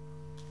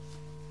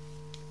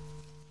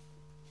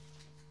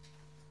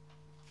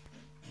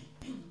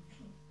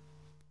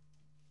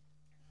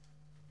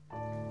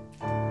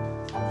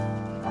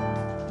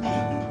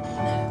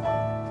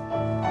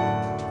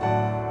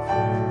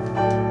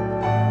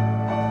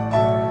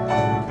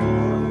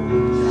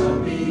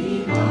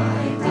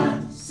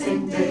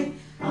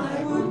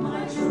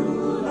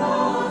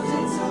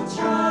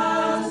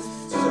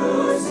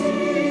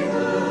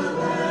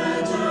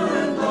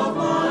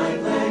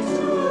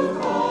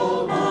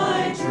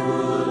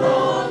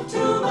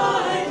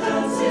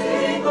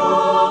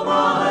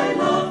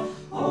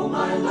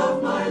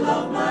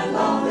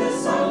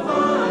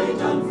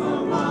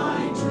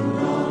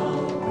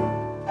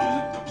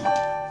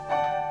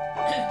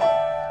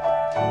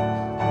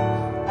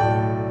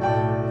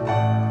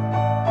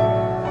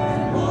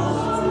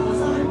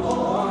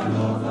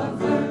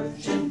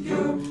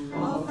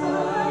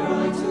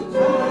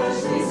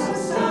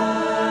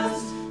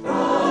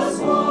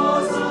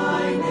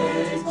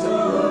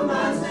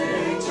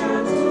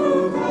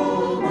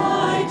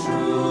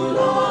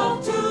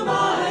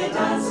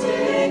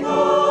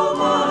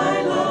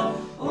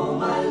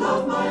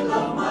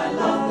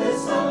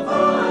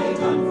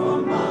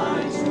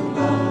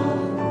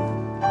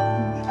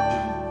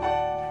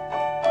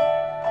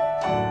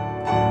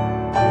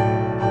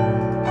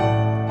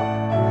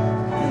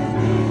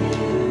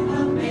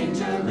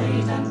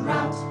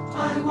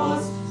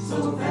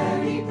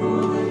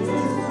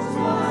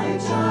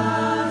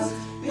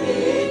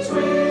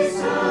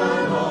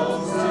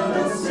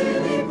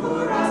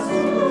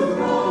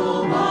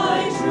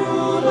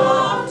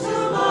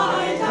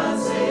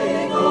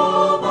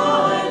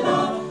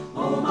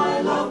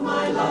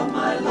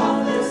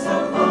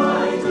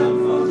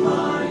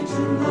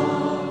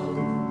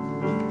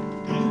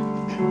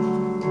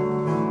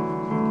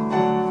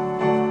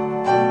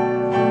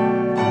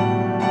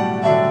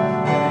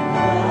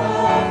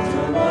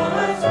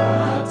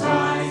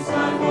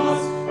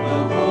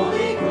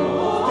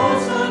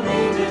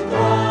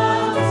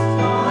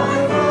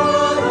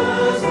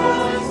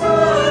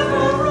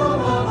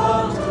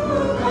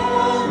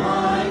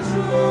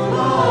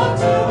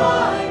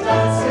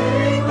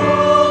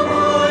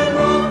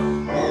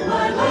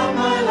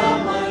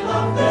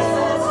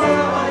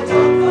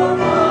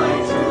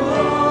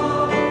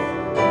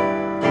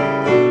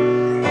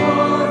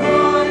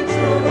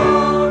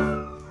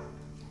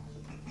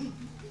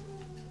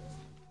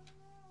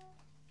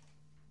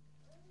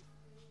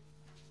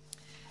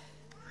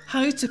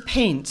 How to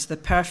Paint the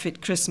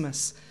Perfect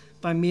Christmas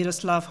by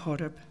Miroslav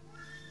Horeb.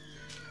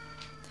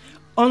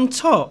 On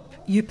top,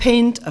 you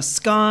paint a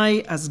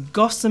sky as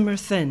gossamer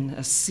thin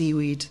as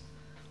seaweed.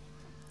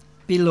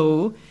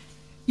 Below,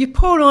 you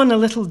pour on a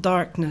little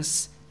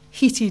darkness,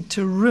 heated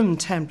to room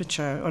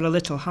temperature or a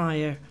little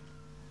higher.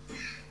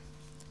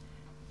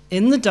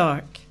 In the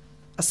dark,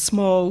 a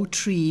small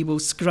tree will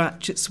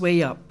scratch its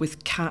way up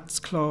with cat's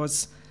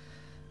claws.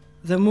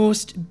 The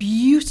most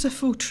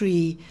beautiful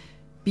tree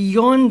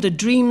beyond the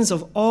dreams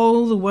of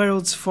all the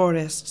world's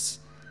forests.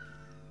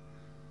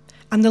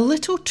 And the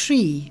little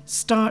tree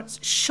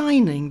starts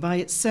shining by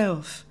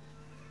itself,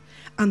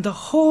 and the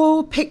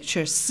whole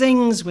picture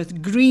sings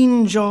with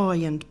green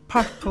joy and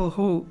purple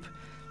hope.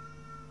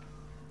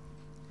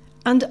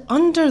 And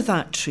under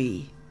that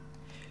tree,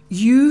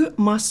 you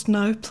must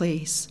now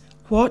place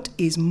what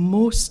is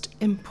most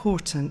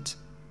important,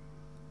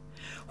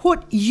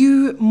 what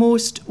you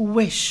most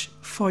wish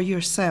for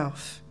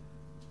yourself,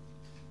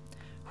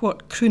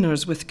 what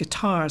crooners with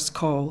guitars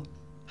call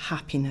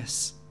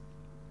happiness.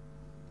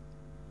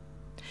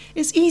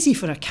 It's easy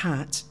for a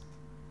cat.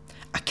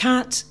 A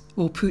cat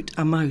will put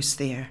a mouse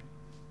there.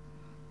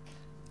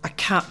 A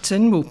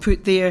captain will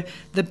put there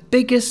the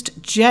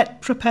biggest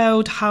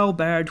jet-propelled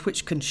halberd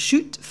which can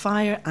shoot,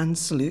 fire and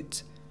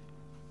salute.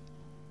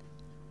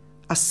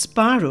 A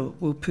sparrow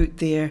will put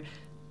there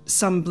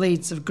some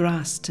blades of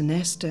grass to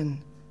nest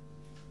in.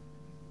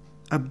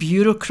 A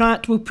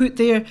bureaucrat will put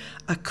there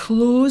a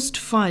closed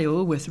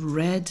file with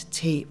red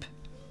tape.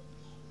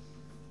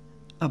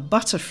 A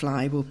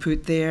butterfly will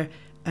put there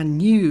a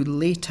new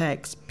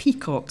latex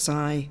peacock's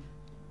eye.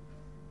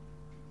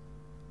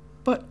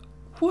 But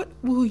what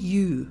will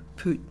you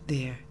put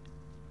there?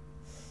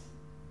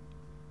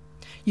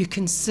 You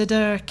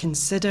consider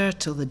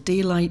till the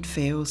daylight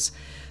fails,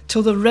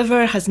 till the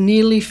river has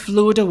nearly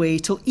flowed away,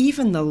 till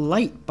even the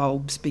light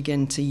bulbs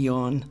begin to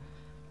yawn.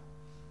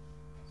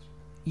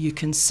 You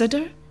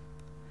consider,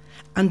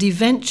 and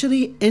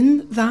eventually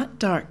in that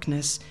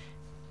darkness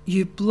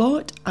you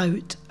blot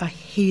out a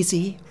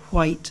hazy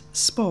white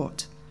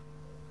spot,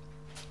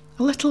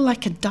 a little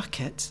like a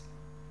ducat,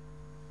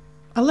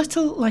 a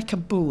little like a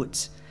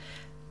boat,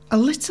 a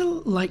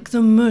little like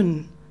the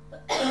moon,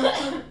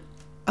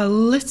 a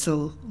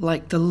little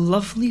like the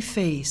lovely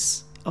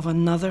face of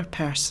another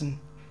person.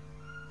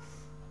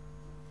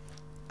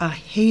 A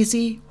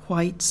hazy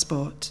white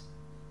spot,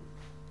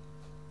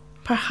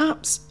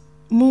 perhaps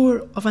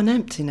more of an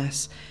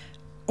emptiness,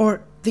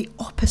 or the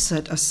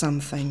opposite of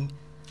something,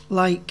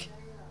 like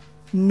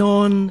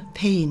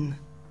non-pain,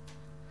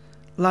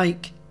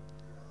 like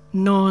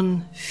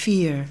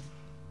non-fear,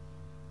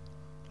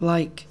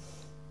 like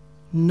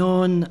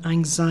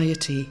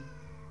non-anxiety.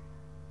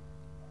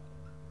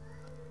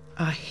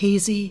 A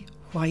hazy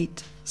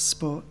white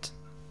spot.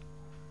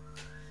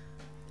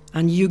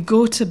 And you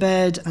go to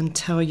bed and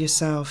tell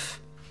yourself,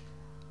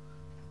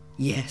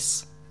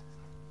 yes,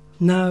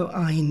 now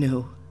I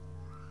know.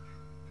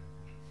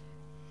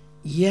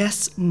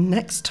 Yes,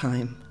 next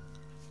time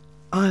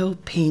I'll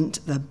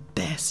paint the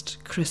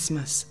best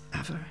Christmas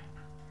ever.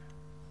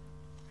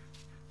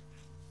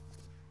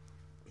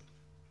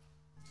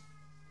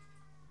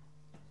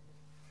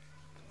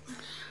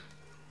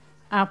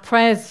 Our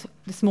prayers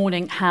this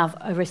morning have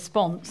a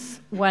response.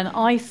 When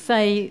I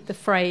say the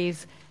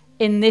phrase,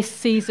 in this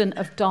season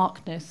of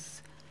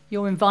darkness,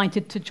 you're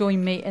invited to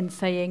join me in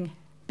saying,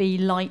 be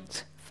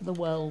light for the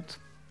world.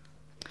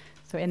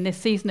 So in this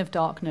season of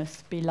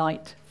darkness, be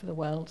light for the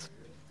world.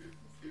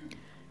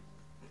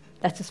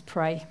 Let us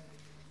pray.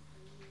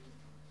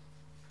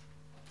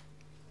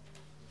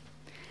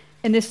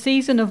 In this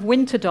season of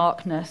winter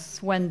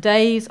darkness, when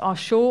days are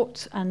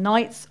short and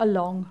nights are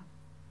long,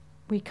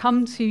 we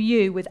come to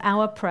you with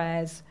our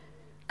prayers,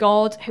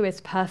 God who is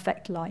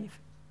perfect life.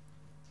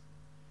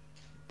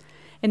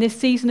 In this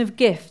season of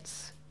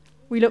gifts,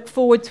 we look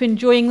forward to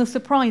enjoying the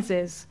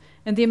surprises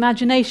and the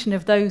imagination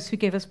of those who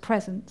give us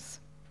presents.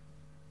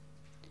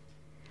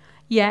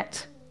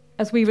 Yet,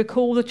 as we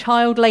recall the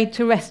child laid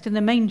to rest in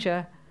the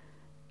manger,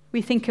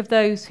 we think of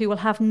those who will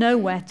have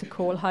nowhere to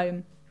call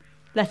home,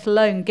 let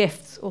alone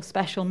gifts or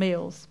special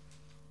meals.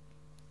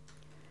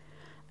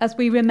 As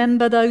we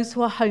remember those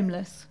who are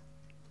homeless,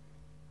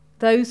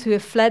 those who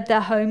have fled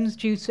their homes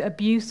due to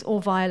abuse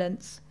or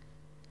violence,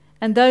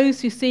 and those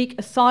who seek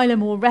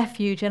asylum or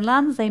refuge in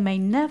lands they may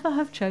never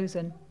have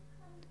chosen,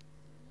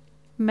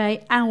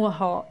 may our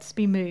hearts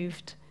be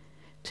moved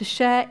to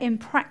share in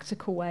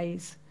practical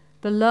ways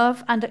the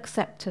love and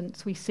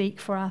acceptance we seek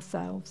for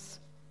ourselves.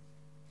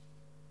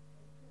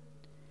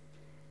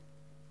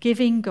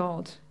 Giving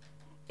God,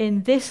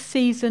 in this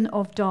season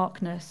of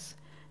darkness,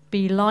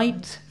 be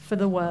light for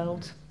the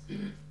world.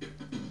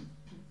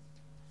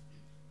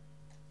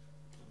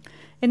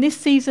 In this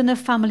season of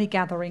family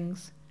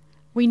gatherings,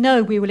 we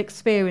know we will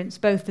experience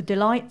both the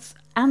delights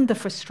and the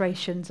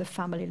frustrations of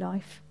family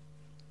life.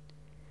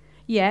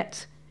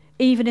 Yet,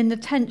 even in the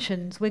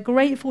tensions, we're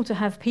grateful to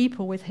have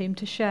people with whom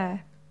to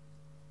share.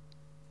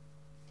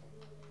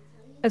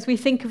 As we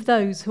think of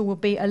those who will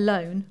be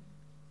alone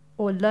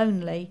or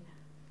lonely,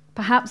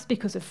 perhaps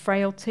because of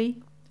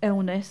frailty,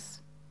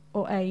 illness,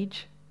 or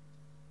age,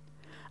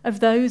 of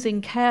those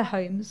in care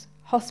homes,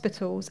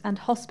 hospitals, and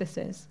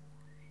hospices,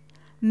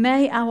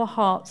 may our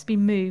hearts be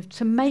moved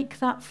to make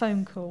that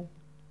phone call,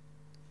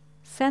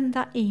 send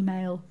that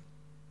email,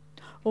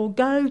 or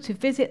go to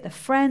visit the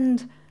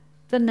friend,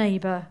 the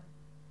neighbour,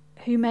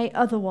 who may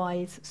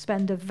otherwise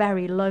spend a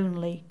very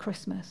lonely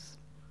Christmas.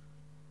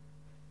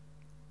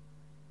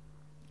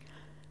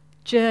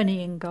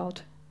 Journeying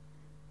God,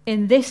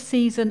 in this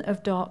season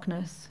of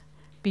darkness,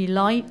 be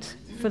light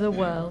for the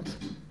world.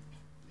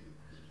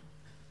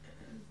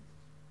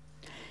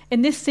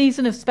 In this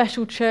season of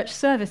special church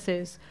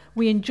services,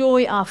 we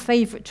enjoy our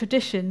favourite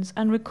traditions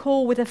and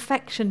recall with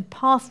affection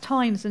past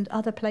times and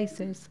other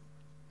places.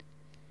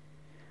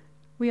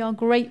 We are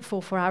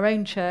grateful for our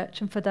own church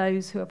and for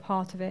those who are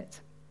part of it.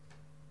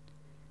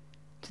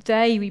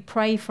 Today we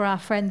pray for our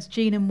friends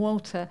Jean and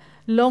Walter,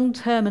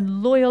 long-term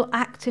and loyal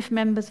active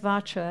members of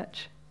our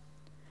church,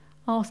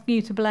 asking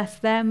you to bless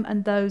them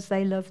and those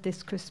they love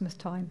this Christmas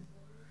time.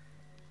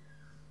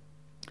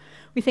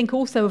 We think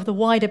also of the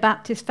wider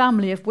Baptist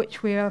family of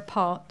which we are a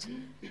part,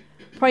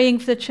 praying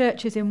for the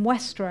churches in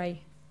Westray,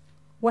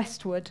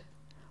 Westwood,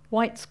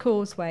 White's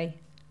Causeway,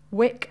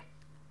 Wick,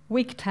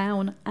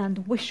 Wigtown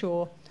and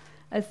Wishaw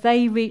as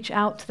they reach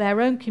out to their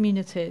own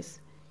communities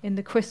in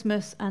the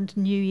Christmas and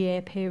New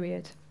Year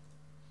period.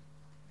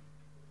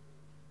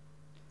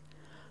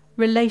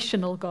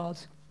 Relational God,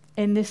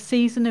 in this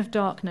season of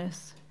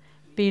darkness,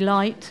 be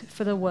light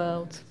for the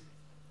world.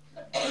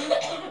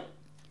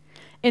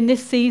 In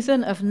this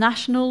season of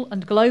national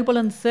and global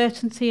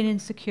uncertainty and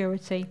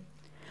insecurity,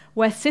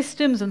 where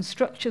systems and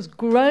structures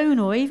groan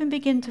or even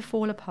begin to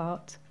fall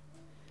apart,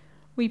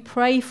 we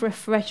pray for a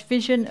fresh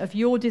vision of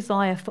your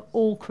desire for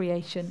all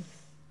creation,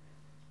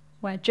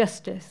 where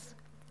justice,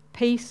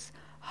 peace,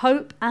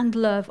 hope and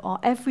love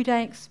are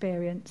everyday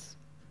experience.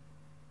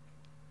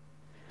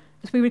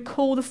 As we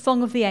recall the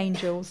song of the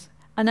angels,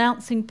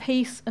 announcing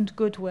peace and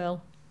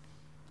goodwill,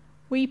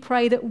 we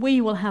pray that we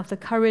will have the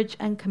courage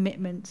and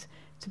commitment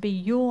to be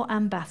your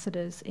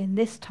ambassadors in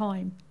this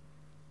time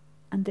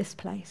and this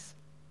place.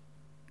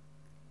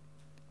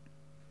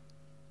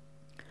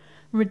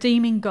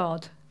 Redeeming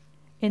God,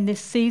 in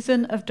this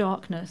season of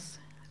darkness,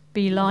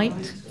 be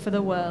light for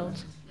the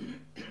world.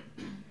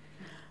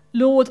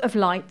 Lord of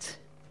light,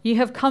 you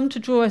have come to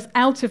draw us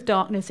out of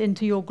darkness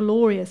into your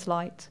glorious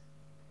light.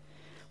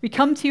 We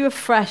come to you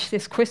afresh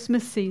this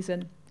Christmas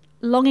season,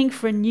 longing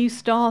for a new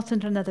start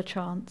and another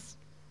chance.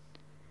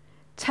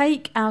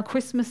 Take our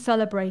Christmas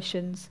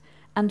celebrations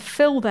and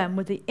fill them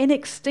with the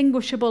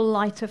inextinguishable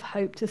light of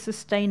hope to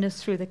sustain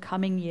us through the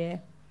coming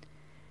year.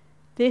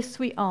 This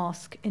we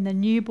ask in the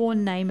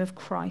newborn name of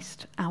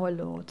Christ our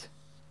Lord.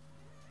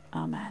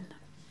 Amen.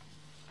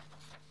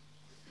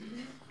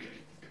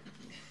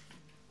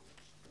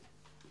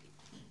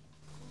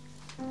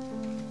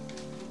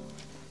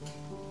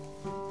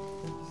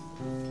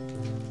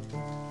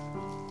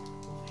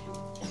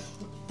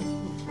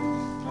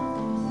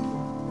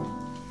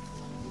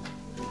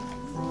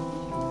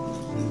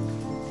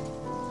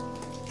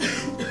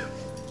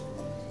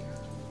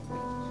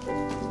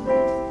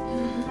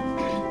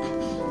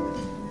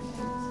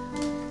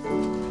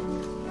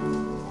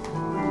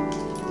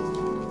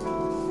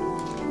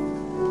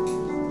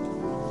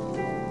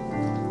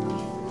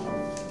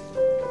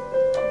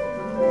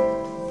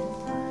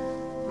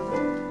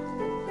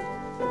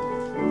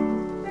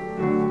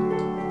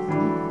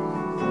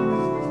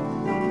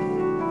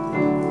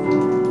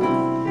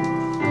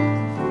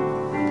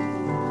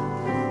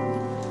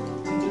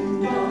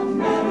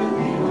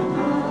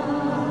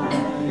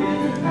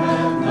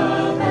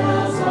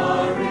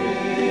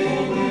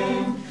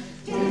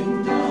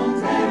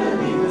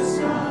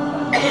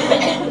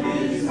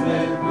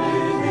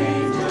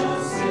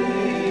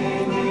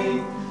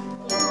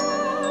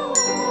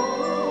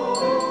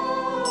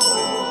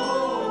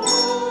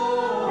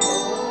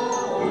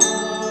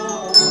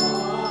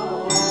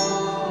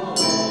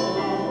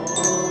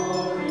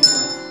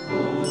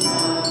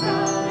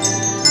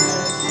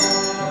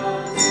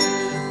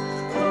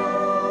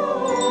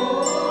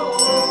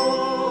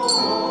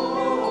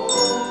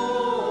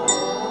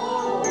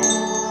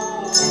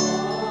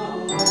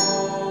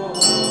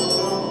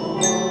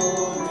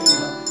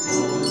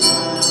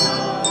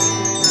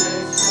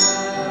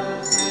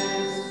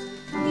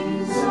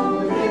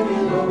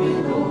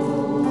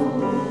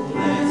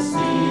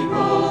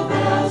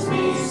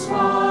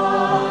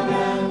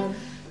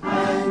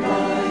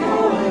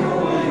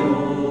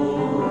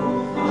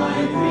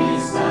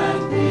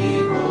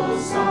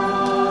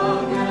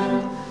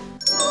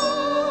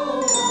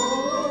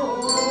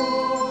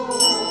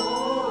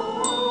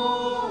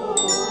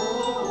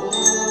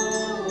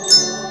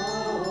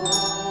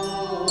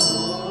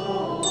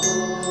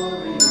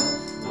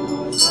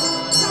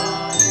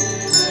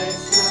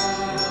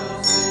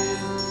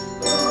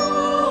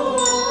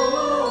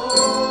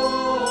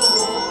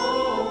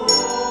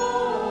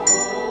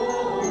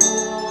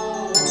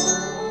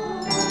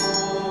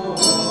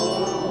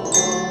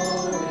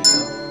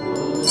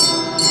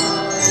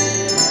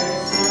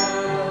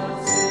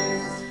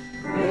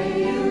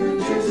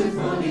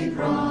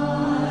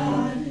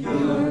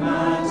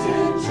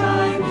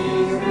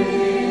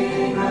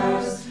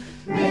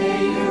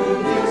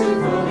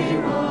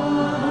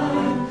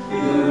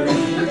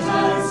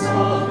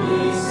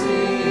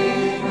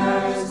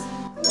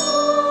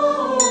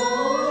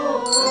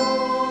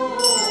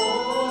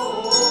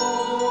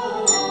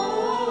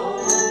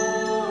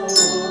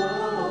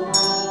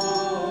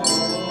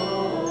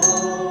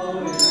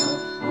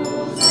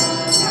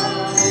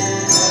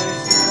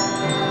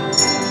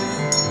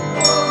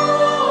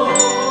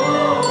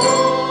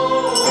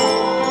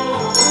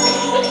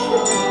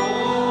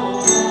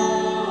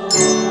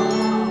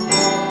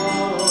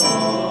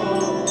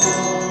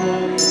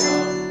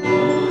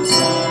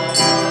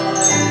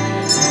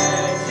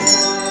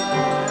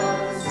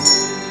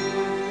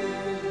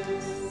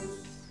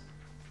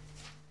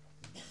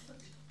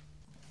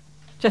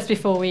 Just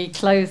before we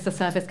close the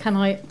service, can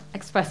I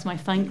express my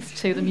thanks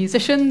to the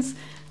musicians,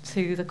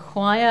 to the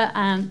choir,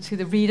 and to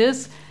the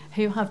readers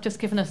who have just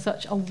given us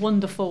such a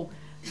wonderful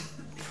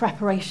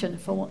preparation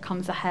for what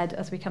comes ahead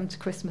as we come to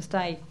Christmas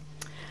Day.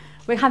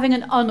 We're having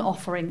an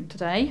unoffering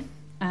today,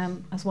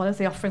 as well as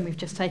the offering we've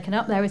just taken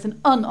up. There is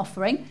an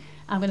unoffering.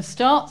 I'm going to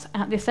start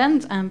at this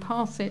end and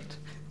pass it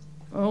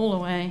all the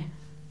way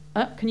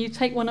up. Can you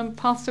take one and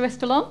pass the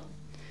rest along?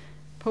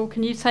 Paul,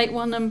 can you take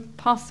one and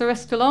pass the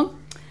rest along?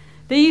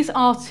 These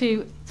are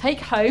to take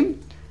home,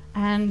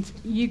 and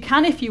you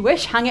can, if you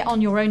wish, hang it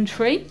on your own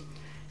tree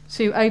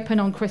to open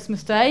on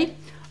Christmas Day,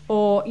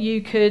 or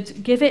you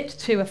could give it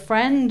to a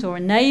friend or a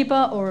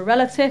neighbour or a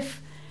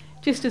relative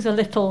just as a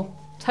little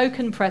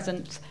token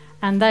present,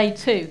 and they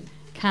too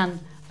can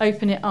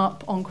open it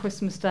up on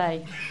Christmas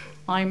Day.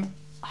 I'm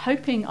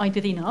hoping I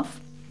did enough.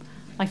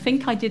 I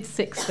think I did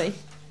 60.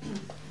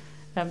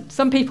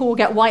 Some people will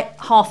get white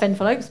half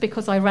envelopes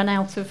because I ran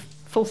out of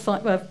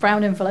full-size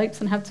brown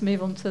envelopes and have to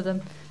move on to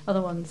the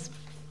other ones.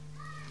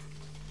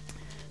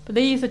 But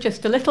these are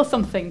just a little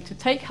something to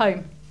take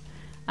home,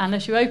 and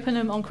as you open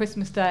them on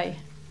Christmas Day,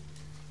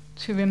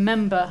 to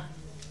remember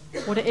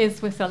what it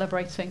is we're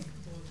celebrating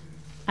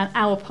and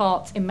our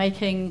part in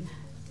making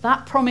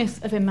that promise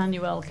of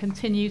Emmanuel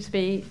continue to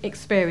be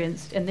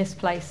experienced in this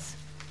place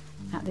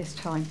at this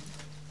time.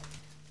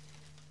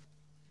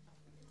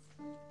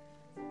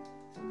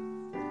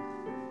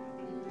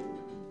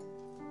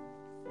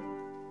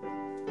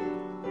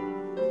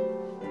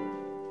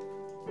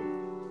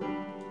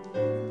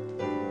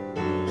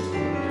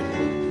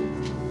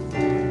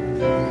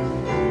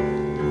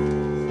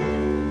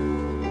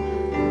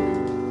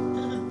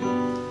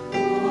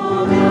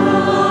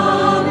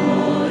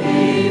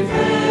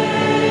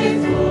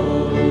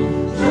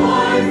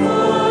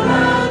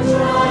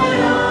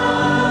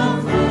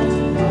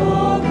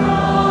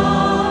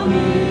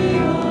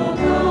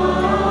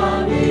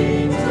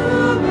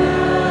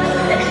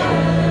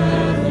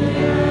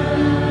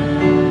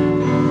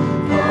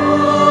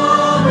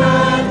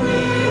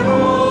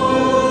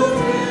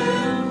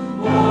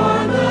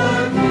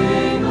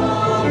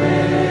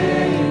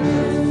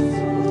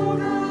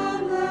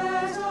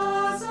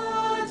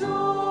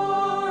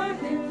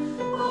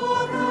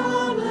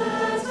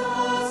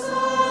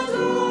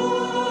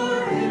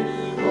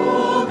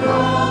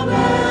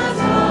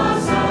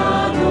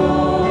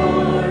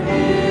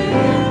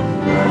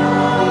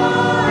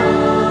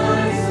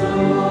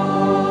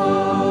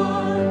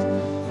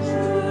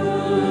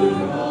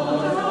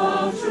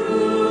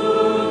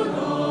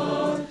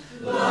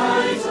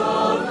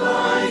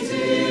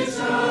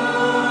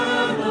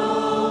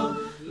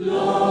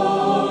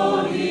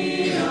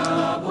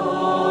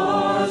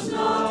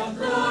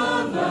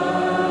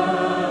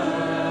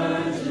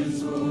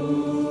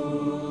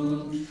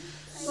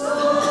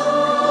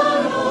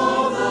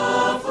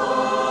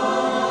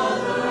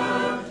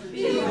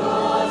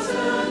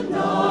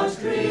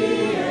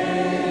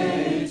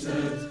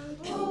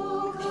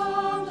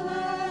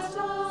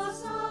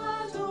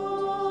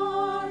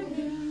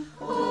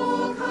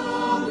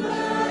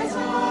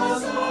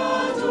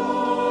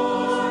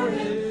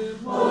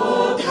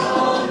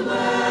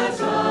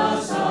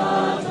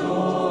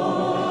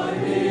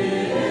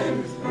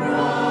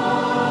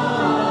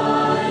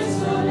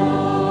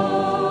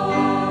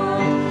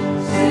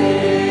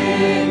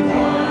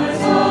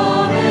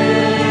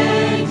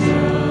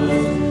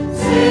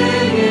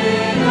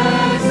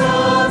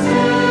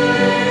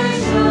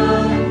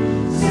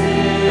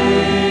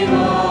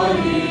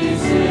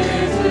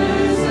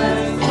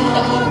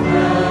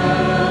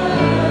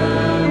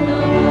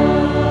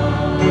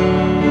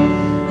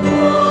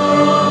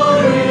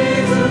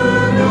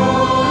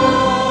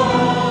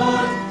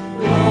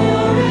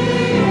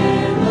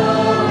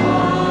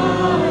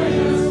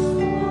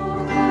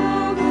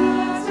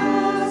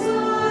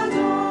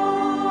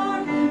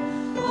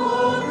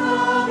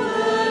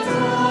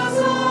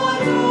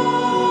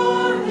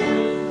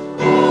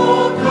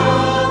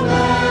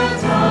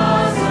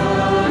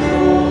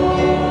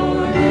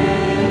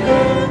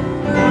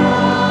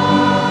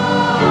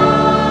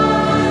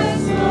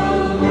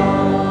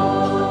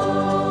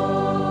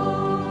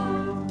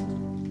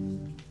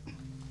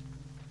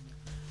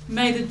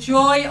 May the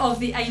joy of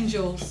the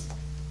angels,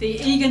 the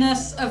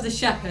eagerness of the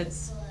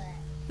shepherds,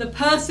 the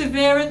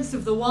perseverance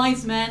of the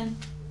wise men,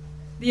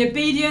 the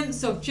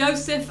obedience of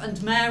Joseph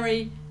and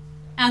Mary,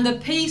 and the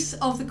peace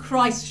of the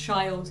Christ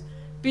child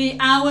be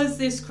ours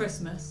this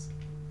Christmas.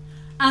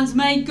 And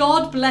may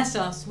God bless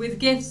us with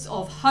gifts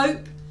of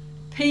hope,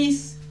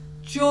 peace,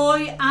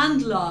 joy,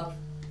 and love,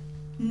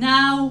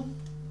 now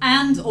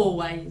and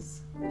always.